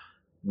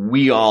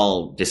we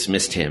all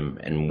dismissed him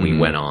and we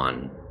went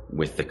on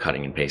with the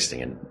cutting and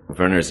pasting. And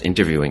Werner's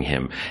interviewing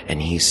him,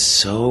 and he's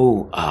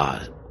so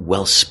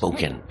well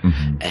spoken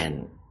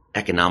and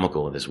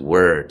economical with his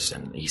words,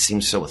 and he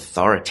seems so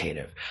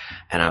authoritative.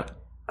 And I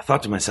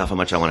thought to myself how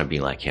much I want to be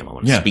like him. I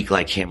want to speak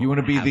like him. You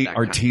want to be the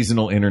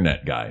artisanal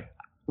internet guy.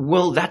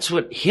 Well, that's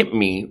what hit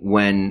me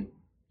when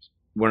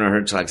Werner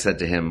Herzog said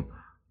to him,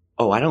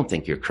 "Oh, I don't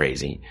think you're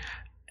crazy."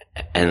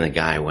 And the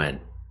guy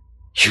went,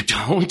 "You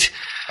don't?"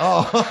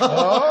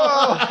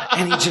 Oh.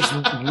 And he just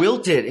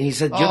wilted. And he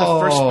said, "You're the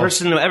first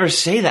person to ever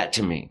say that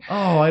to me."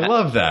 Oh, I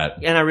love that.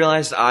 And I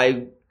realized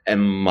I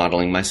am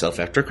modeling myself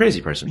after a crazy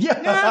person. Yeah,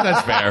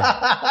 that's fair.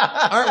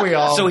 Aren't we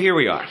all? So here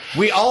we are.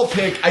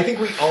 I think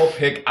we all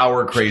pick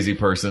our crazy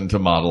person to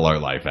model our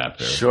life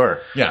after. Sure.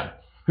 Yeah.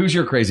 Who's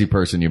your crazy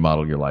person you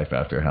model your life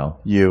after,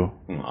 Hal? You.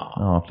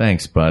 Oh,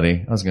 thanks,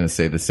 buddy. I was going to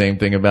say the same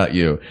thing about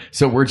you.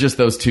 So we're just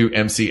those two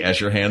MC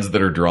Escher hands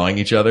that are drawing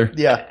each other?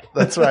 Yeah,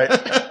 that's right.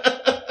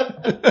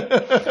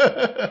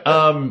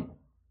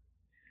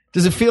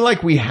 Does it feel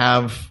like we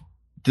have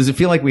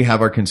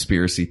our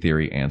conspiracy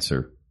theory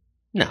answer?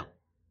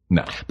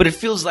 No. But it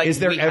feels like is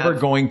there ever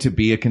going to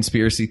be a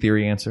conspiracy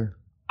theory answer?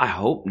 I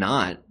hope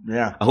not.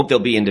 Yeah. I hope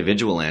there'll be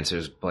individual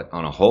answers, but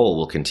on a whole,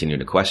 we'll continue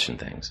to question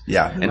things.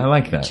 Yeah. And I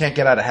like that. You can't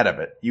get out ahead of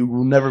it. You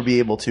will never be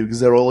able to because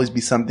there will always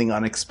be something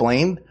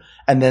unexplained.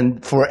 And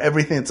then for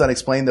everything that's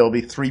unexplained, there will be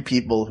three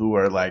people who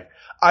are like,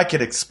 I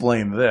could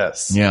explain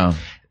this. Yeah.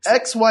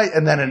 X, Y,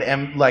 and then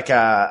not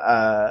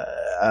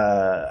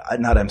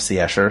MC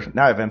Escher.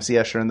 Now I have MC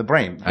Escher in the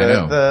brain. I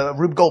know. The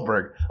Rube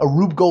Goldberg. A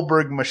Rube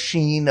Goldberg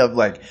machine of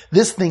like,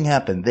 this thing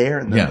happened there,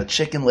 and then the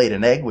chicken laid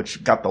an egg,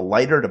 which got the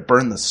lighter to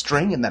burn the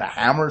string, and then a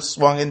hammer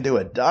swung into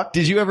a duck.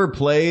 Did you ever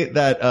play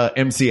that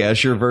MC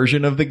Escher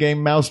version of the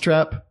game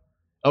Mousetrap?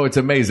 Oh, it's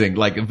amazing.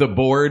 Like the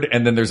board,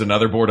 and then there's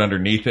another board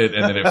underneath it,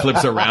 and then it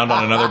flips around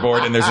on another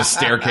board, and there's a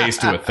staircase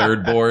to a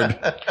third board.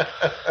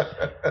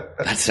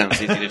 That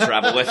sounds easy to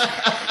travel with.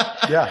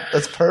 Yeah,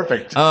 that's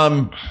perfect.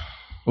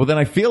 Well, then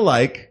I feel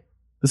like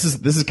this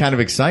is kind of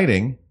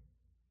exciting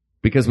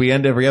because we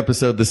end every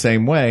episode the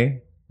same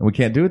way, and we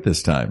can't do it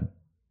this time.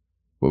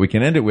 What we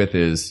can end it with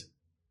is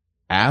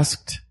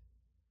asked.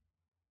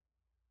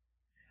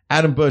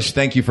 Adam Busch,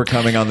 thank you for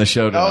coming on the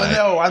show tonight.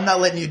 Oh, no, I'm not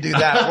letting you do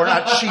that. We're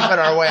not cheaping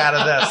our way out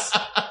of this.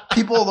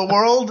 People of the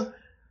world,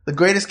 the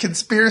greatest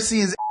conspiracy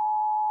is...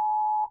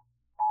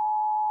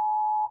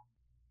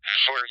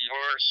 For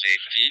your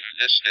safety,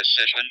 this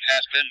decision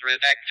has been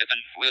redacted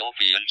and will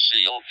be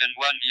unsealed in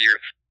 1 year.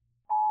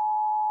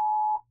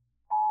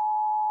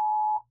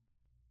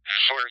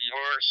 For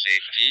your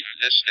safety,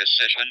 this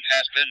decision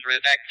has been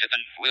redacted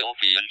and will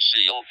be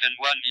unsealed in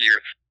 1 year.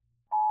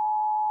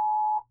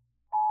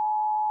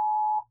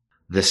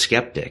 The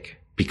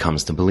skeptic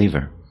becomes the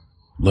believer.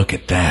 Look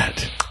at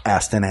that.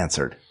 Asked and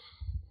answered.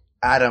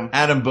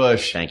 Adam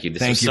Busch. Thank you.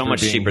 This is so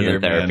much cheaper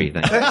than therapy.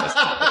 Thank you.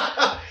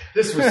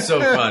 This was so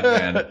fun,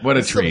 man. What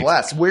a treat. It's a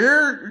blast.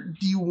 Where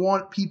do you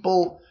want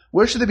people...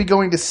 Where should they be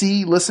going to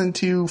see, listen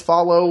to,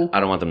 follow? I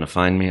don't want them to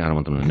find me. I don't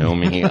want them to know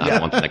me. I don't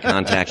want them to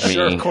contact me.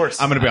 Sure, of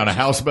course. I'm going to be on a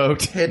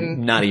houseboat.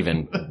 Hidden. Not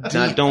even.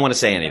 Don't want to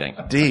say anything.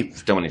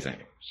 Deep. Don't want to say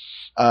anything.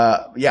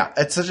 Yeah,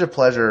 it's such a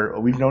pleasure.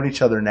 We've known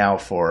each other now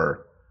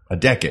for... a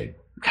decade.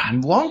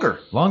 God, longer.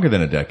 Longer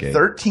than a decade.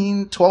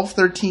 12,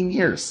 13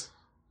 years.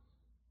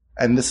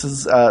 And this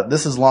is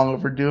long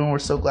overdue, and we're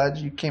so glad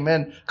you came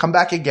in. Come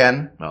back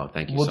again. Oh,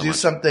 thank you We'll so do much.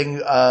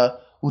 something,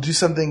 we'll do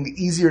something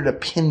easier to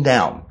pin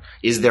down.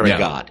 Is there a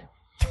God?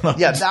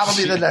 Yeah, that'll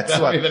be the next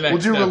one. We'll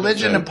do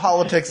religion and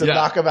politics and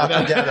knock them out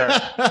together.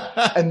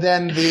 And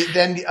then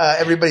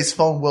everybody's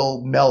phone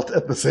will melt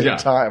at the same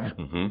time.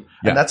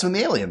 Mm-hmm. And that's when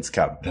the aliens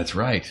come. That's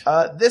right.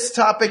 This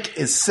topic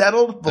is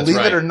settled, believe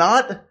it or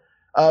not.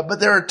 But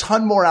there are a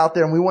ton more out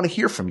there and we want to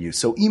hear from you.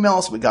 So email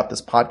us. We got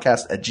this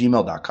podcast at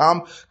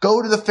gmail.com.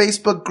 Go to the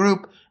Facebook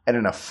group and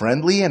in a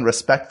friendly and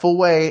respectful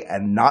way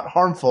and not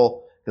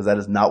harmful, because that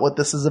is not what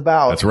this is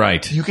about. That's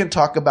right. You can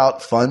talk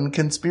about fun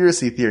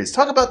conspiracy theories.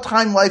 Talk about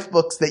Time Life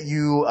books that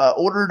you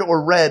ordered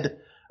or read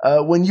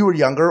when you were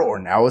younger or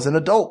now as an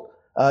adult.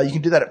 You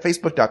can do that at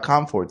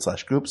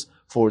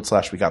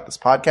facebook.com/groups/We Got This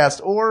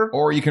Podcast,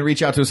 or you can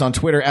reach out to us on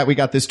Twitter at We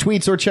Got This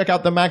Tweets, or check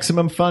out the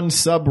Maximum Fun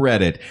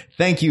subreddit.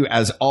 Thank you,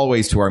 as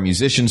always, to our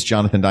musicians,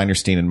 Jonathan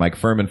Dinerstein and Mike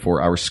Furman,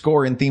 for our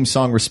score and theme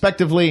song,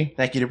 respectively.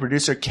 Thank you to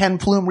producer Ken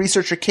Plume,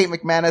 researcher Kate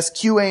McManus,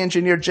 QA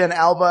engineer Jen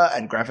Alba,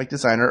 and graphic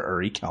designer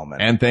Uri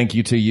Kelman. And thank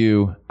you to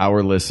you,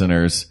 our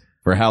listeners.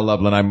 For Hal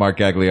Lublin, I'm Mark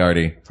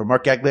Gagliardi. For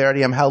Mark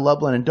Gagliardi, I'm Hal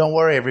Lublin, and don't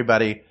worry,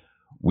 everybody.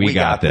 We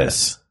got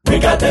this. We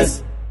got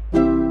this.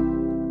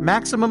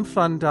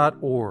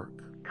 MaximumFun.org.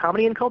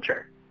 Comedy and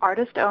culture.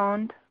 Artist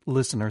owned.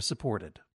 Listener supported.